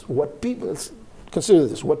back to this. Let's consider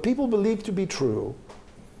this. What people believe to be true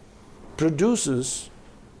produces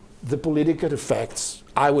the political effects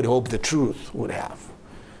I would hope the truth would have.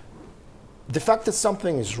 The fact that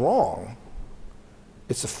something is wrong,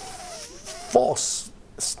 it's a false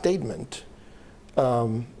statement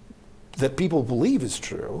that people believe is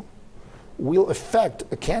true, will affect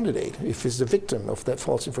a candidate if he's the victim of that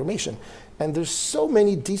false information. And there's so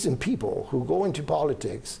many decent people who go into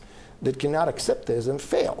politics that cannot accept this and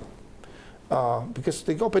fail. Because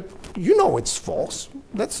they go, but it's false.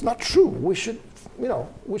 That's not true. We should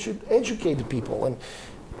educate the people.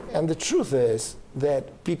 And the truth is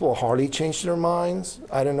that people hardly change their minds.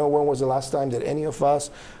 I don't know when was the last time that any of us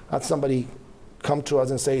had somebody come to us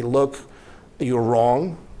and say, look, you're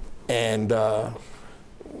wrong. And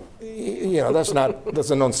that's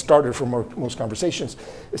a non-starter for most conversations.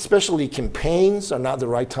 Especially campaigns are not the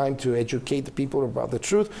right time to educate the people about the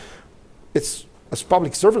truth. As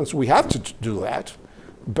public servants, we have to do that.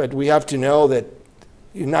 But we have to know that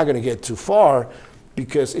you're not going to get too far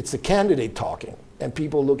because it's the candidate talking. And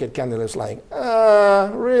people look at candidates like,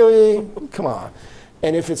 really? Come on.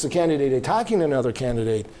 And if it's a candidate attacking another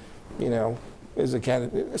candidate, is a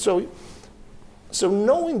candidate. So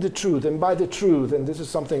knowing the truth, and by the truth, and this is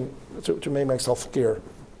something to make myself clear,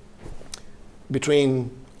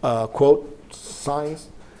 between quote signs,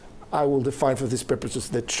 I will define for these purposes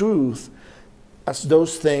the truth as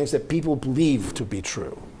those things that people believe to be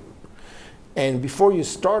true. And before you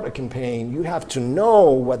start a campaign, you have to know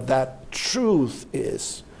what that truth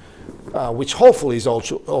is, which hopefully is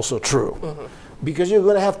also true. Mm-hmm. Because you're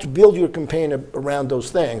going to have to build your campaign around those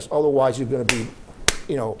things. Otherwise, you're going to be,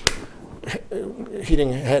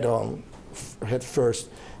 hitting head first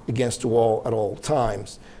against the wall at all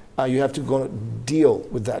times. You have to go deal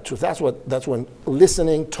with that truth. That's when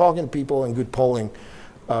listening, talking to people, and good polling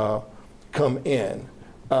come in.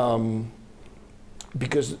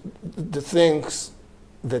 Because the things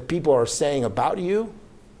that people are saying about you,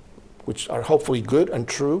 which are hopefully good and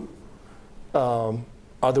true, are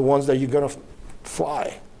the ones that you're going to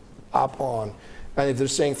fly up on. And if they're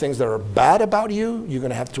saying things that are bad about you, you're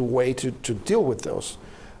going to have to wait to deal with those.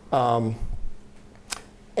 And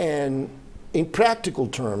in practical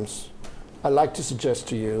terms, I'd like to suggest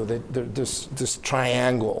to you that this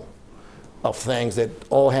triangle of things that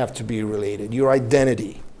all have to be related. Your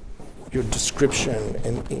identity, your description,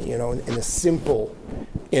 and in a simple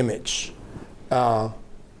image. That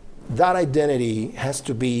identity has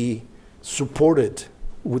to be supported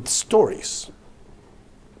with stories,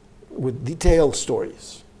 with detailed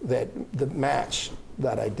stories that match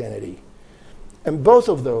that identity. And both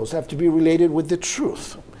of those have to be related with the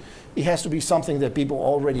truth. It has to be something that people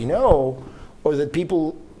already know, or that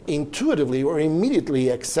people intuitively or immediately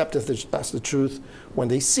accept as the truth when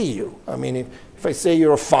they see you. I mean, if I say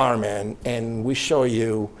you're a fireman and we show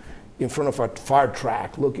you in front of a fire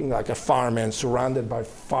truck looking like a fireman surrounded by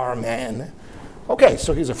firemen, okay,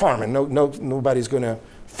 so he's a fireman. Nobody's going to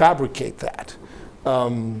fabricate that.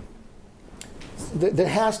 There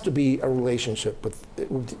has to be a relationship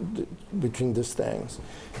between these things.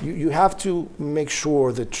 You have to make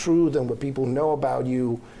sure the truth and what people know about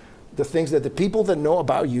you, the things that the people that know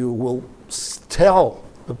about you will tell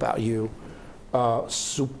about you,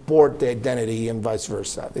 support the identity and vice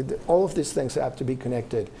versa. All of these things have to be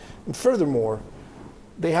connected. And furthermore,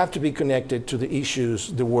 they have to be connected to the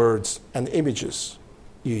issues, the words, and the images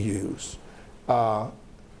you use.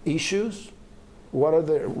 Issues, what are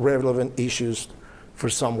the relevant issues for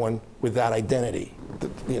someone with that identity?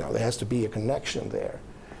 There has to be a connection there.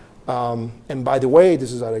 And by the way,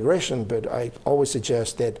 this is a digression, but I always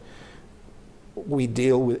suggest that we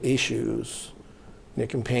deal with issues in a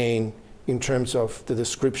campaign in terms of the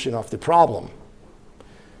description of the problem.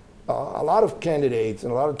 A lot of candidates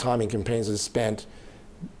and a lot of time in campaigns is spent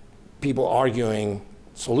people arguing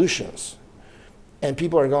solutions. And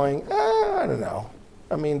people are going, I don't know.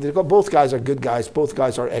 I mean, both guys are good guys, both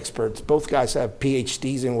guys are experts, both guys have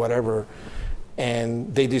PhDs in whatever,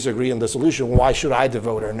 and they disagree on the solution. Why should I, the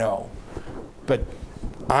voter, know? But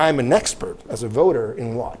I'm an expert as a voter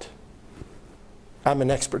in what? I'm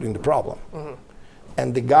an expert in the problem. Mm-hmm.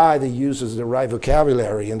 And the guy that uses the right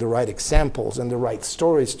vocabulary and the right examples and the right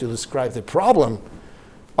stories to describe the problem,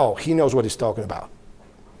 oh, he knows what he's talking about.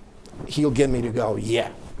 He'll get me to go,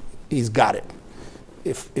 yeah, he's got it.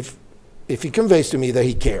 If he conveys to me that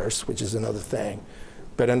he cares, which is another thing,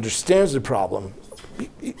 but understands the problem,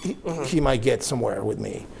 he might get somewhere with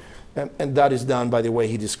me. And that is done by the way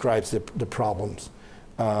he describes the problems,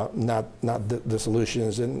 not the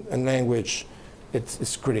solutions. And language,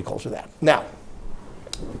 it's critical to that. Now,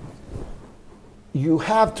 you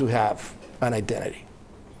have to have an identity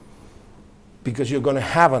because you're going to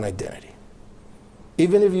have an identity.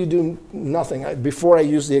 Even if you do nothing, before I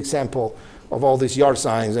use the example of all these yard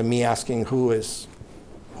signs and me asking who is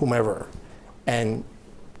whomever, and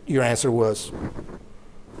your answer was,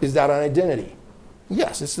 is that an identity?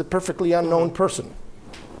 Yes, it's the perfectly unknown person.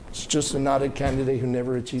 It's just another candidate who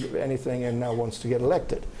never achieved anything and now wants to get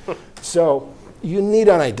elected. So you need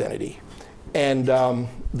an identity. And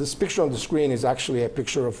this picture on the screen is actually a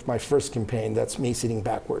picture of my first campaign. That's me sitting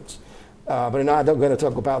backwards. But I'm not going to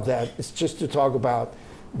talk about that. It's just to talk about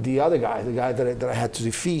the other guy, the guy that I had to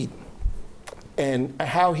defeat, and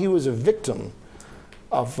how he was a victim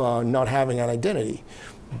of not having an identity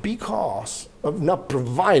because of not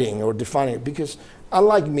providing or defining it. Because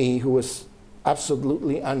unlike me, who was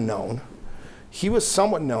absolutely unknown, he was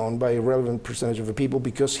somewhat known by a relevant percentage of the people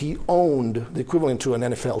because he owned the equivalent to an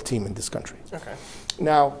NFL team in this country. Okay.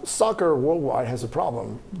 Now, soccer worldwide has a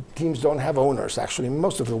problem. Teams don't have owners, actually.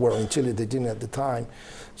 Most of the world, in Chile, they didn't at the time.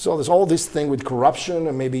 So there's all this thing with corruption,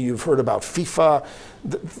 and maybe you've heard about FIFA.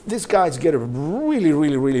 These guys get a really,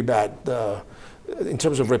 really, really bad in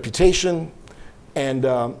terms of reputation. And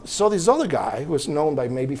so this other guy was known by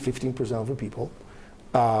maybe 15% of the people,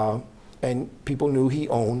 and people knew he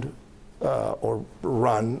owned or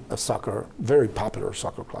run a very popular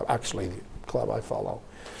soccer club, actually the club I follow.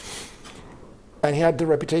 And he had the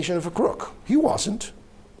reputation of a crook. He wasn't.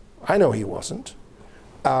 I know he wasn't.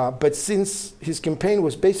 But since his campaign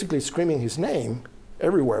was basically screaming his name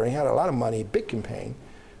everywhere, he had a lot of money, big campaign,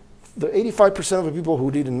 the 85% of the people who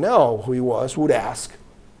didn't know who he was would ask,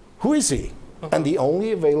 who is he? And the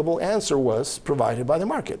only available answer was provided by the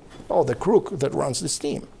market. Oh, the crook that runs this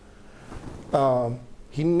team.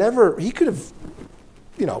 He could have,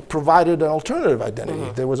 provided an alternative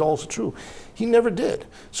identity that was also true. He never did.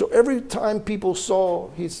 So every time people saw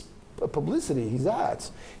his publicity, his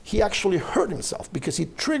ads, he actually hurt himself because he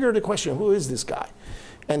triggered a question, who is this guy?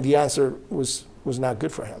 And the answer was not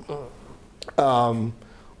good for him.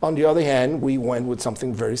 On the other hand, we went with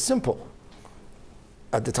something very simple.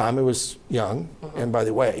 At the time I was young, and by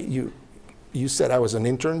the way, you said I was an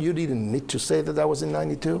intern. You didn't need to say that was in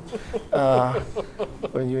 '92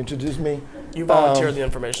 when you introduced me. You volunteered the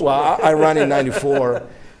information. Well, I ran in '94,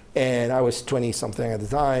 and I was 20-something at the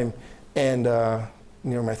time, and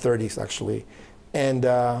near my 30s actually, and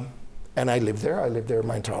I lived there. I lived there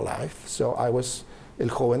my entire life. So I was el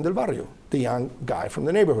joven del barrio, the young guy from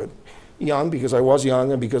the neighborhood. Young because I was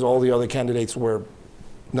young, and because all the other candidates were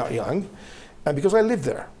not young. And because I lived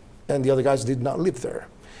there, and the other guys did not live there.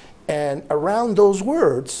 And around those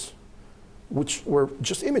words, which were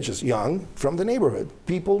just images, young, from the neighborhood,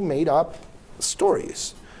 people made up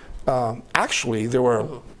stories. Actually, there were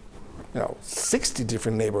 60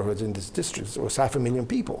 different neighborhoods in this district. There was 500,000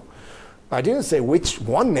 people. I didn't say which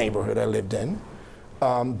one neighborhood I lived in,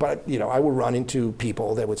 but I would run into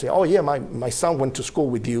people that would say, oh yeah, my son went to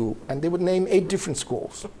school with you, and they would name 8 different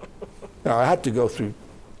schools. Now, I had to go through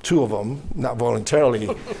 2 of them, not voluntarily,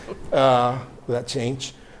 that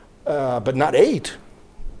changed, but not 8.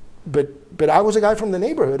 But I was a guy from the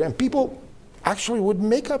neighborhood, and people actually would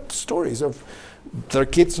make up stories of their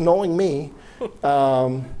kids knowing me.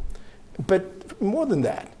 But more than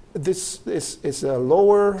that, this is a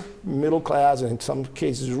lower middle class, and in some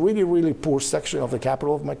cases, really, really poor section of the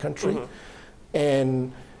capital of my country.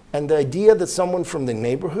 And the idea that someone from the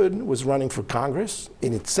neighborhood was running for Congress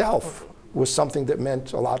in itself was something that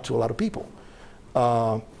meant a lot to a lot of people.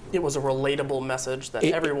 It was a relatable message that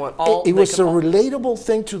It was a relatable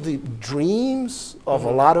thing to the dreams of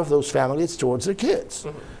a lot of those families towards their kids.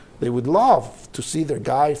 They would love to see their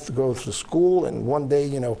guys go to school and one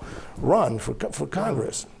day, run for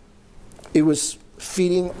Congress. It was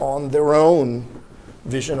feeding on their own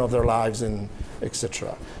vision of their lives and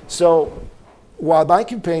etc. So while my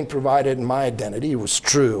campaign provided my identity, it was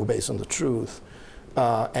true, based on the truth,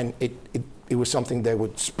 and it was something that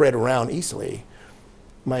would spread around easily.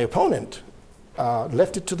 My opponent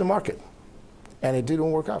left it to the market, and it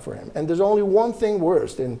didn't work out for him. And there's only one thing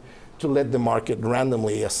worse than to let the market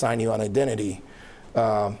randomly assign you an identity,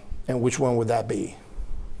 and which one would that be?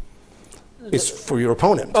 It's for your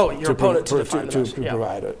opponent. Oh, your opponent to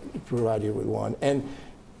provide you with one.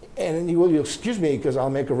 And you will excuse me because I'll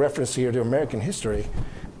make a reference here to American history,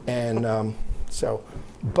 and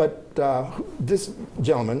but this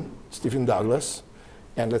gentleman, Stephen Douglas,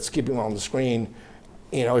 and let's keep him on the screen.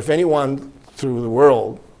 If anyone through the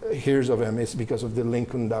world hears of him, it's because of the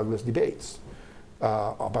Lincoln-Douglas debates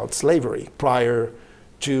about slavery prior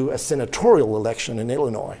to a senatorial election in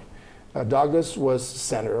Illinois. Douglas was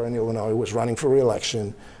senator in Illinois, was running for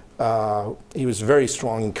re-election. He was a very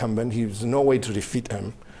strong incumbent. He was no way to defeat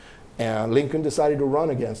him. And Lincoln decided to run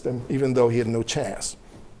against him, even though he had no chance.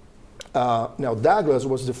 Now, Douglas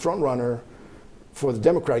was the front runner for the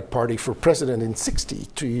Democratic Party for president in '60,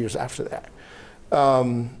 2 years after that.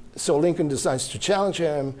 So Lincoln decides to challenge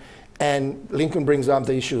him, and Lincoln brings up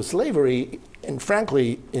the issue of slavery. And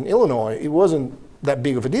frankly, in Illinois, it wasn't that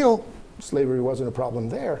big of a deal. Slavery wasn't a problem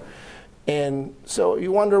there. And so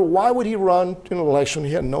you wonder, why would he run in an election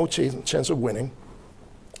he had no chance of winning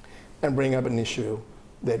and bring up an issue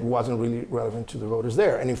that wasn't really relevant to the voters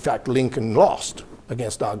there? And in fact, Lincoln lost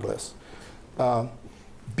against Douglas.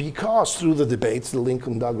 Because through the debates, the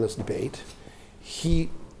Lincoln-Douglas debate,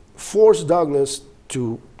 he forced Douglas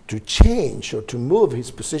to change or to move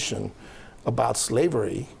his position about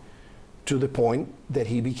slavery to the point that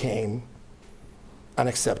he became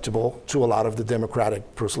unacceptable to a lot of the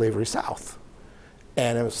Democratic pro-slavery South.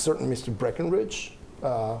 And a certain Mr. Breckinridge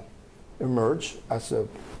emerge as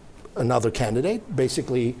another candidate.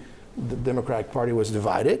 Basically, the Democratic Party was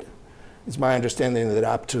divided. It's my understanding that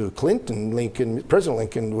up to Clinton, President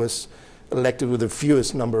Lincoln was elected with the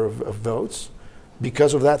fewest number of votes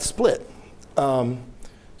because of that split.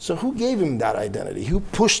 So who gave him that identity? Who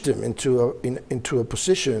pushed him into a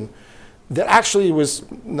position that actually was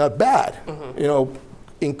not bad? You know,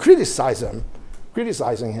 in criticizing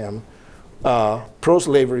him,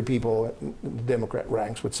 pro-slavery people in the Democrat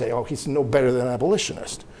ranks would say, "Oh, he's no better than an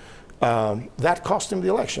abolitionist." That cost him the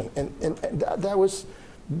election, and that was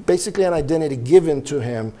basically an identity given to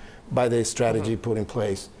him by the strategy put in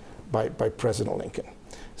place by President Lincoln.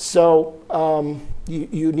 So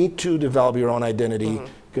you need to develop your own identity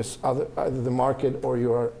because either the market or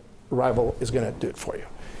your rival is going to do it for you.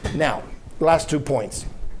 Now, last 2 points.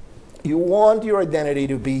 You want your identity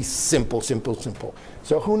to be simple, simple, simple.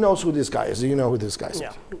 So who knows who this guy is? Do you know who this guy is?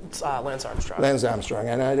 Yeah, it's Lance Armstrong. Lance Armstrong.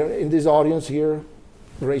 And in this audience here,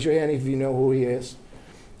 raise your hand if you know who he is.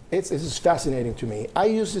 This is fascinating to me. I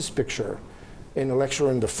used this picture in a lecture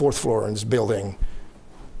on the 4th floor in this building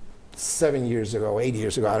 7 years ago, 8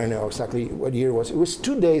 years ago, I don't know exactly what year it was. It was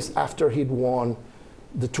 2 days after he'd won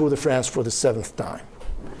the Tour de France for the 7th time.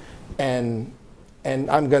 And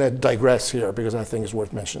I'm going to digress here because I think it's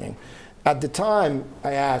worth mentioning. At the time,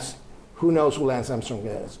 I asked, who knows who Lance Armstrong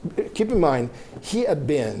is? Keep in mind, he had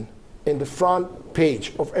been in the front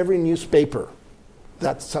page of every newspaper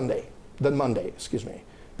that Monday,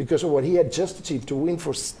 because of what he had just achieved. To win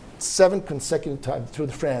for 7 consecutive times through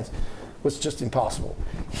the France was just impossible.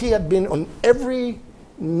 He had been on every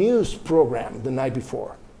news program the night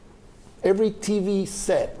before. Every TV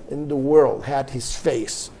set in the world had his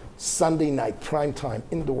face, Sunday night, prime time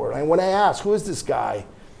in the world. And when I asked, who is this guy?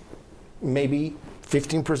 Maybe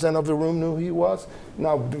 15% of the room knew who he was.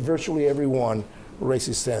 Now virtually everyone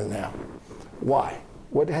raises their hand now. Why?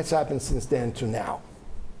 What has happened since then to now?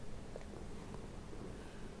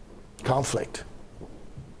 Conflict.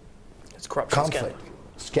 It's corruption. Conflict.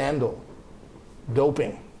 Scandal.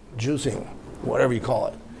 Doping. Juicing. Whatever you call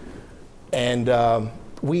it. And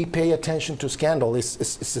we pay attention to scandal. It's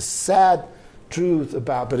a sad truth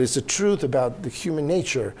but it's a truth about the human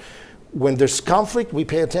nature. When there's conflict, we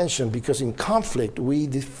pay attention because in conflict, we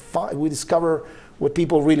discover what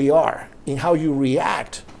people really are, in how you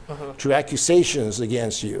react to accusations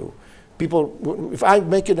against you. People, if I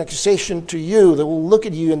make an accusation to you, they will look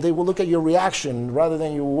at you and they will look at your reaction rather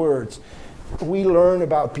than your words. We learn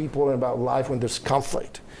about people and about life when there's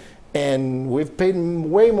conflict. And we've paid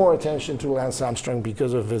way more attention to Lance Armstrong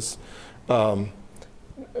because of his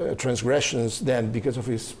transgressions than because of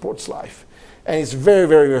his sports life. And it's very,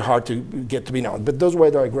 very, very hard to get to be known. But those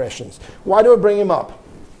were digressions. Why do I bring him up?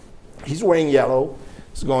 He's wearing yellow.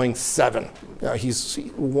 He's going 7. He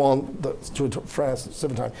won the Tour de France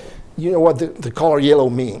 7 times. You know what the color yellow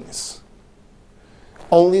means?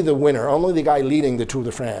 Only the winner, only the guy leading the Tour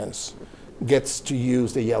de France gets to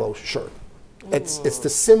use the yellow shirt. It's the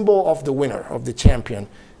symbol of the winner, of the champion,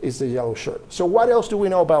 is the yellow shirt. So what else do we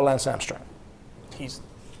know about Lance Armstrong? He's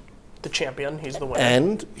the champion. He's the winner.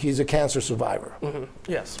 And he's a cancer survivor.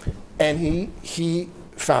 Yes. And he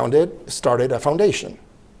started a foundation.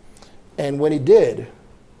 And when he did,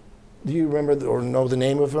 do you remember or know the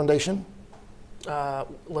name of the foundation?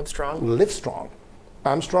 Livestrong. Livestrong.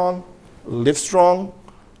 Armstrong, Livestrong.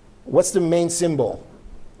 What's the main symbol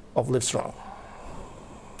of Livestrong?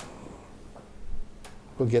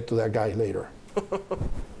 We'll get to that guy later.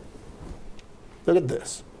 Look at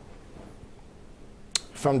this.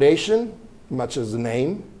 Foundation, much as the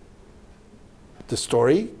name, the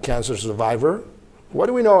story, cancer survivor. What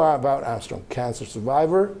do we know about Armstrong? Cancer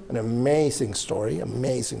survivor, an amazing story,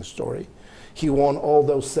 amazing story. He won all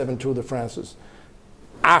those 7 Tour de France's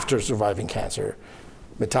after surviving cancer,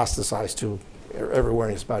 metastasized to everywhere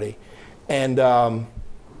in his body. And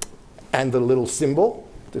the little symbol,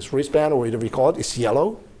 this wristband or whatever you call it, is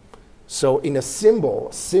yellow. So in a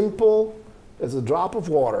symbol, simple as a drop of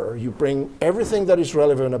water, you bring everything that is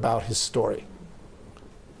relevant about his story.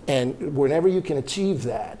 And whenever you can achieve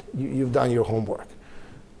that, you've done your homework.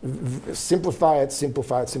 Simplify it,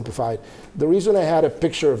 simplify it, simplify it. The reason I had a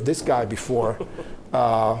picture of this guy before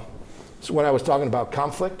is when I was talking about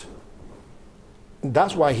conflict.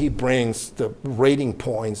 That's why he brings the rating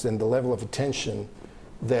points and the level of attention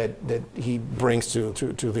that he brings to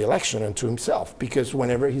the election and to himself. Because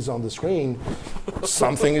whenever he's on the screen,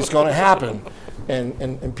 something is going to happen.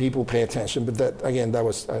 And people pay attention. But that, again, that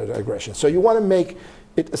was a digression. So you want to make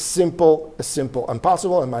it as simple as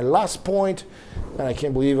possible. And my last point, and I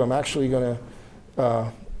can't believe I'm actually going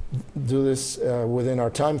to do this within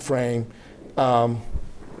our time frame.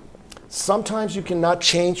 Sometimes you cannot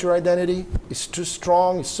change your identity. It's too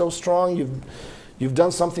strong. It's so strong. You've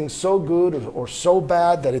done something so good or so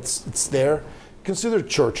bad that it's there. Consider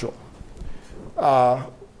Churchill. A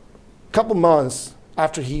couple months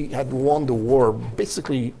after he had won the war,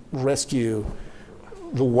 basically rescue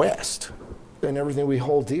the West and everything we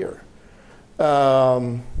hold dear.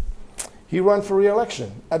 He ran for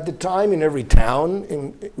re-election. At the time, in every town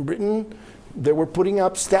in Britain, they were putting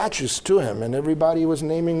up statues to him, and everybody was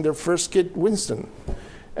naming their first kid Winston.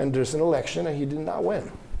 And there's an election, and he did not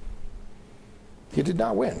win. He did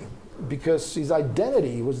not win because his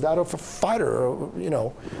identity was that of a fighter. You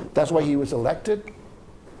know, that's why he was elected,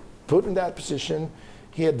 put in that position.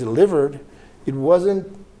 He had delivered. It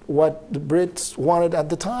wasn't what the Brits wanted at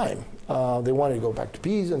the time. They wanted to go back to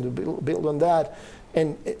peace and to build on that.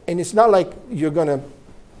 And it's not like you're going to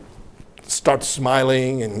start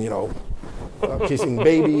smiling and, you know, kissing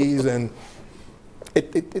babies. And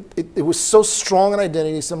it was so strong an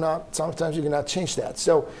identity, sometimes you cannot change that.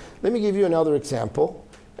 So let me give you another example,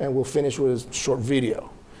 and we'll finish with a short video.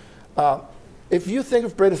 If you think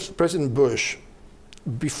of President Bush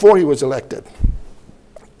before he was elected,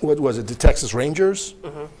 what was it, the Texas Rangers?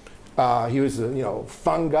 Mm-hmm. He was a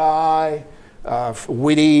fun guy,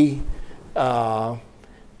 witty,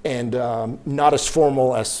 and not as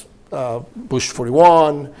formal as Bush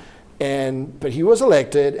 41. But he was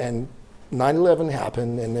elected, and 9/11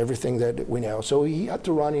 happened, and everything that we know. So he had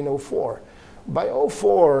to run in 2004. By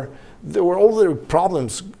 2004, there were all the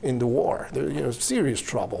problems in the war. There, serious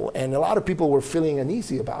trouble, and a lot of people were feeling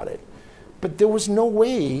uneasy about it. But there was no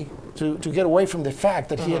way to get away from the fact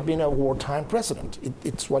that he had been a wartime president.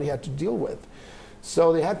 It's what he had to deal with.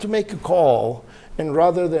 So they had to make a call, and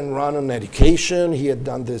rather than run on education, he had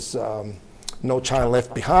done this No Child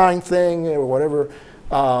Left Behind thing or whatever,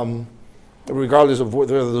 regardless of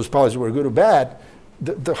whether those policies were good or bad.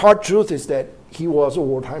 The hard truth is that he was a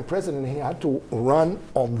wartime president, and he had to run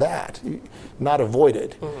on that, not avoid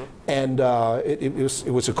it. Mm-hmm. And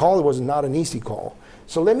it was a call. It was not an easy call.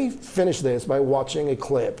 So let me finish this by watching a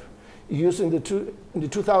clip using the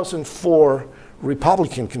 2004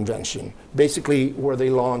 Republican convention, basically where they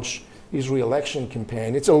launched his re-election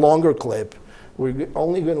campaign. It's a longer clip. We're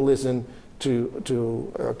only going to listen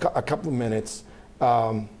to a couple of minutes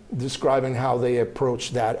describing how they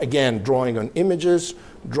approached that. Again, drawing on images,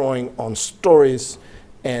 drawing on stories,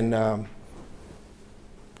 and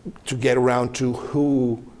to get around to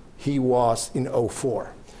who he was in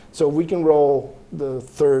 2004. So we can roll the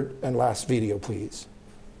third and last video, please.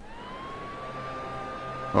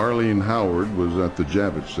 Arlene Howard was at the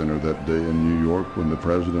Javits Center that day in New York when the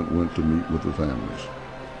president went to meet with the families.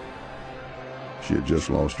 She had just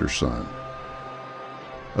lost her son,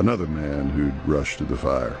 another man who'd rushed to the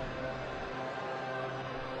fire.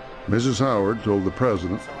 Mrs. Howard told the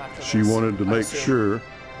president she wanted to make sure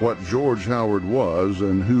what George Howard was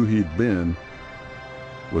and who he'd been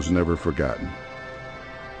was never forgotten.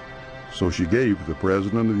 So she gave the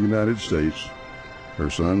President of the United States her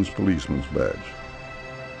son's policeman's badge.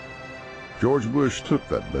 George Bush took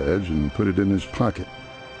that badge and put it in his pocket,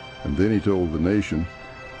 and then he told the nation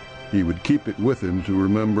he would keep it with him to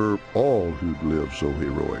remember all who'd lived so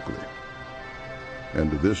heroically.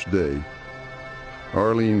 And to this day,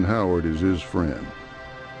 Arlene Howard is his friend.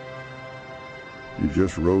 He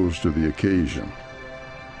just rose to the occasion.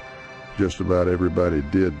 Just about everybody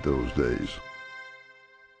did those days.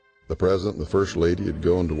 The President and the First Lady had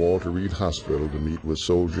gone to Walter Reed Hospital to meet with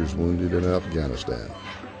soldiers wounded in Afghanistan.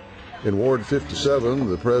 In Ward 57,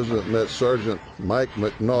 the President met Sergeant Mike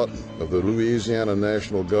McNaughton of the Louisiana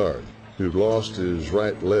National Guard, who'd lost his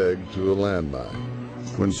right leg to a landmine.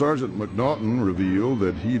 When Sergeant McNaughton revealed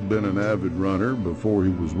that he'd been an avid runner before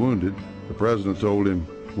he was wounded, the President told him,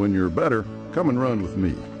 "When you're better, come and run with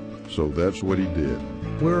me." So that's what he did.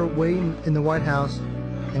 We were waiting in the White House,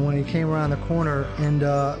 and when he came around the corner, and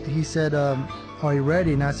he said, "Are you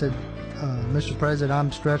ready?" And I said, "Mr. President,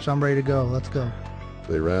 I'm stretched, I'm ready to go, let's go."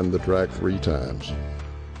 They ran the track 3 times,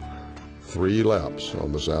 3 laps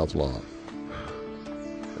on the South Lawn,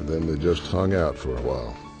 and then they just hung out for a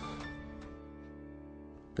while.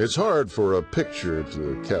 It's hard for a picture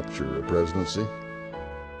to capture a presidency,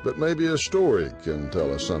 but maybe a story can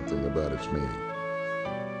tell us something about its meaning.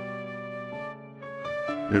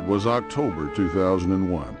 It was October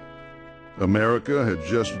 2001. America had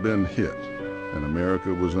just been hit, and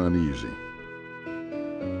America was uneasy.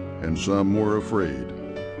 And some were afraid.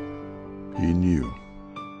 He knew.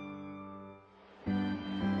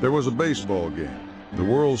 There was a baseball game, the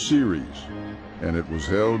World Series, and it was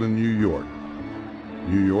held in New York.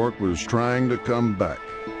 New York was trying to come back,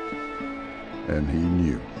 and he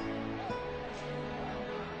knew.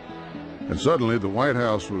 And suddenly the White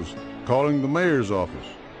House was calling the mayor's office,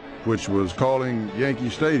 which was calling Yankee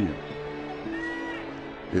Stadium.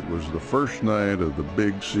 It was the first night of the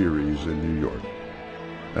big series in New York.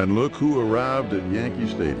 And look who arrived at Yankee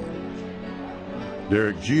Stadium.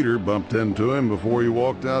 Derek Jeter bumped into him before he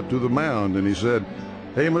walked out to the mound, and he said,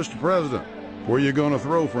 "Hey, Mr. President, where you going to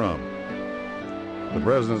throw from?" The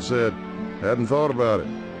president said, "Hadn't thought about it.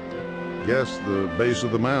 Guess the base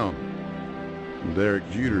of the mound." And Derek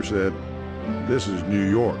Jeter said, "This is New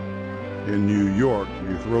York. In New York,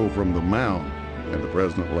 you throw from the mound." And the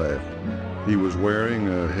president laughed. He was wearing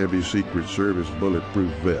a heavy Secret Service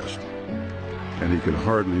bulletproof vest, and he could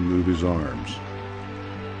hardly move his arms.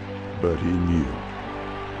 But he knew.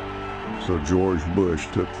 So George Bush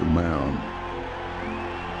took the mound.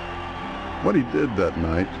 What he did that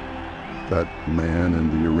night, that man in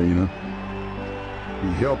the arena,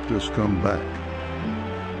 he helped us come back.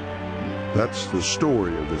 That's the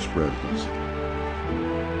story of this presidency.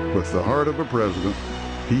 With the heart of a president,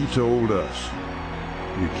 he told us,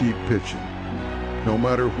 you keep pitching. No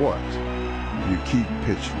matter what, you keep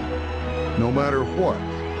pitching. No matter what,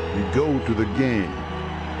 you go to the game.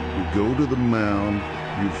 You go to the mound,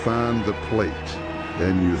 you find the plate,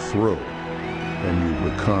 and you throw, and you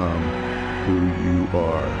become who you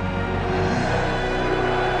are.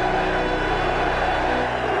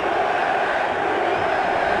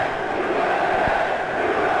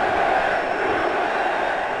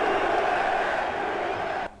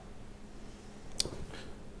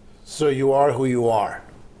 So you are who you are.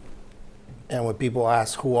 And when people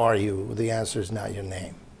ask, who are you? The answer is not your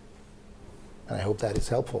name. And I hope that is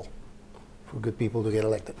helpful for good people to get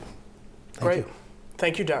elected. Thank you.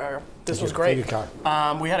 Thank you, Dario. This was Thank great. you, Kyle.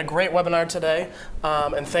 We had a great webinar today,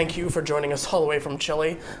 and thank you for joining us all the way from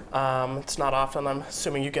Chile. It's not often, I'm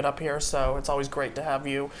assuming, you get up here, so it's always great to have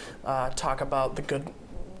you talk about the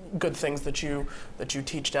good things that you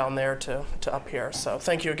teach down there to up here. So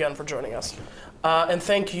thank you again for joining us. And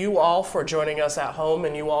thank you all for joining us at home,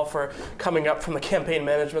 and you all for coming up from the Campaign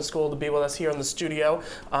Management School to be with us here in the studio.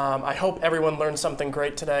 I hope everyone learned something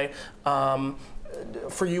great today.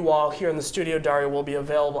 For you all here in the studio, Dario will be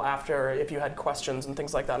available after if you had questions and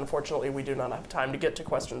things like that. Unfortunately, we do not have time to get to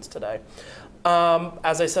questions today.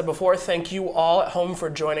 As I said before, thank you all at home for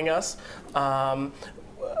joining us.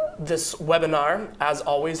 This webinar, as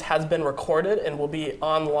always, has been recorded and will be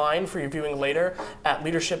online for your viewing later at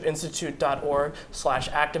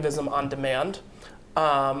leadershipinstitute.org/activism-on-demand.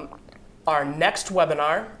 Our next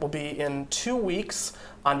webinar will be in 2 weeks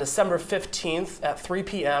on December 15th at 3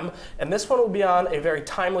 p.m. And this one will be on a very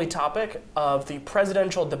timely topic of the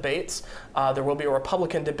presidential debates. There will be a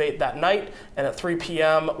Republican debate that night, and at 3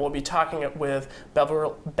 p.m. we'll be talking with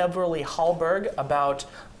Beverly Hallberg about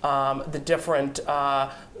the different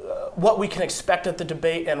what we can expect at the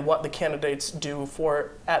debate and what the candidates do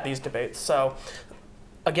at these debates. So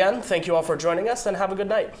again, thank you all for joining us, and have a good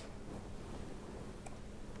night.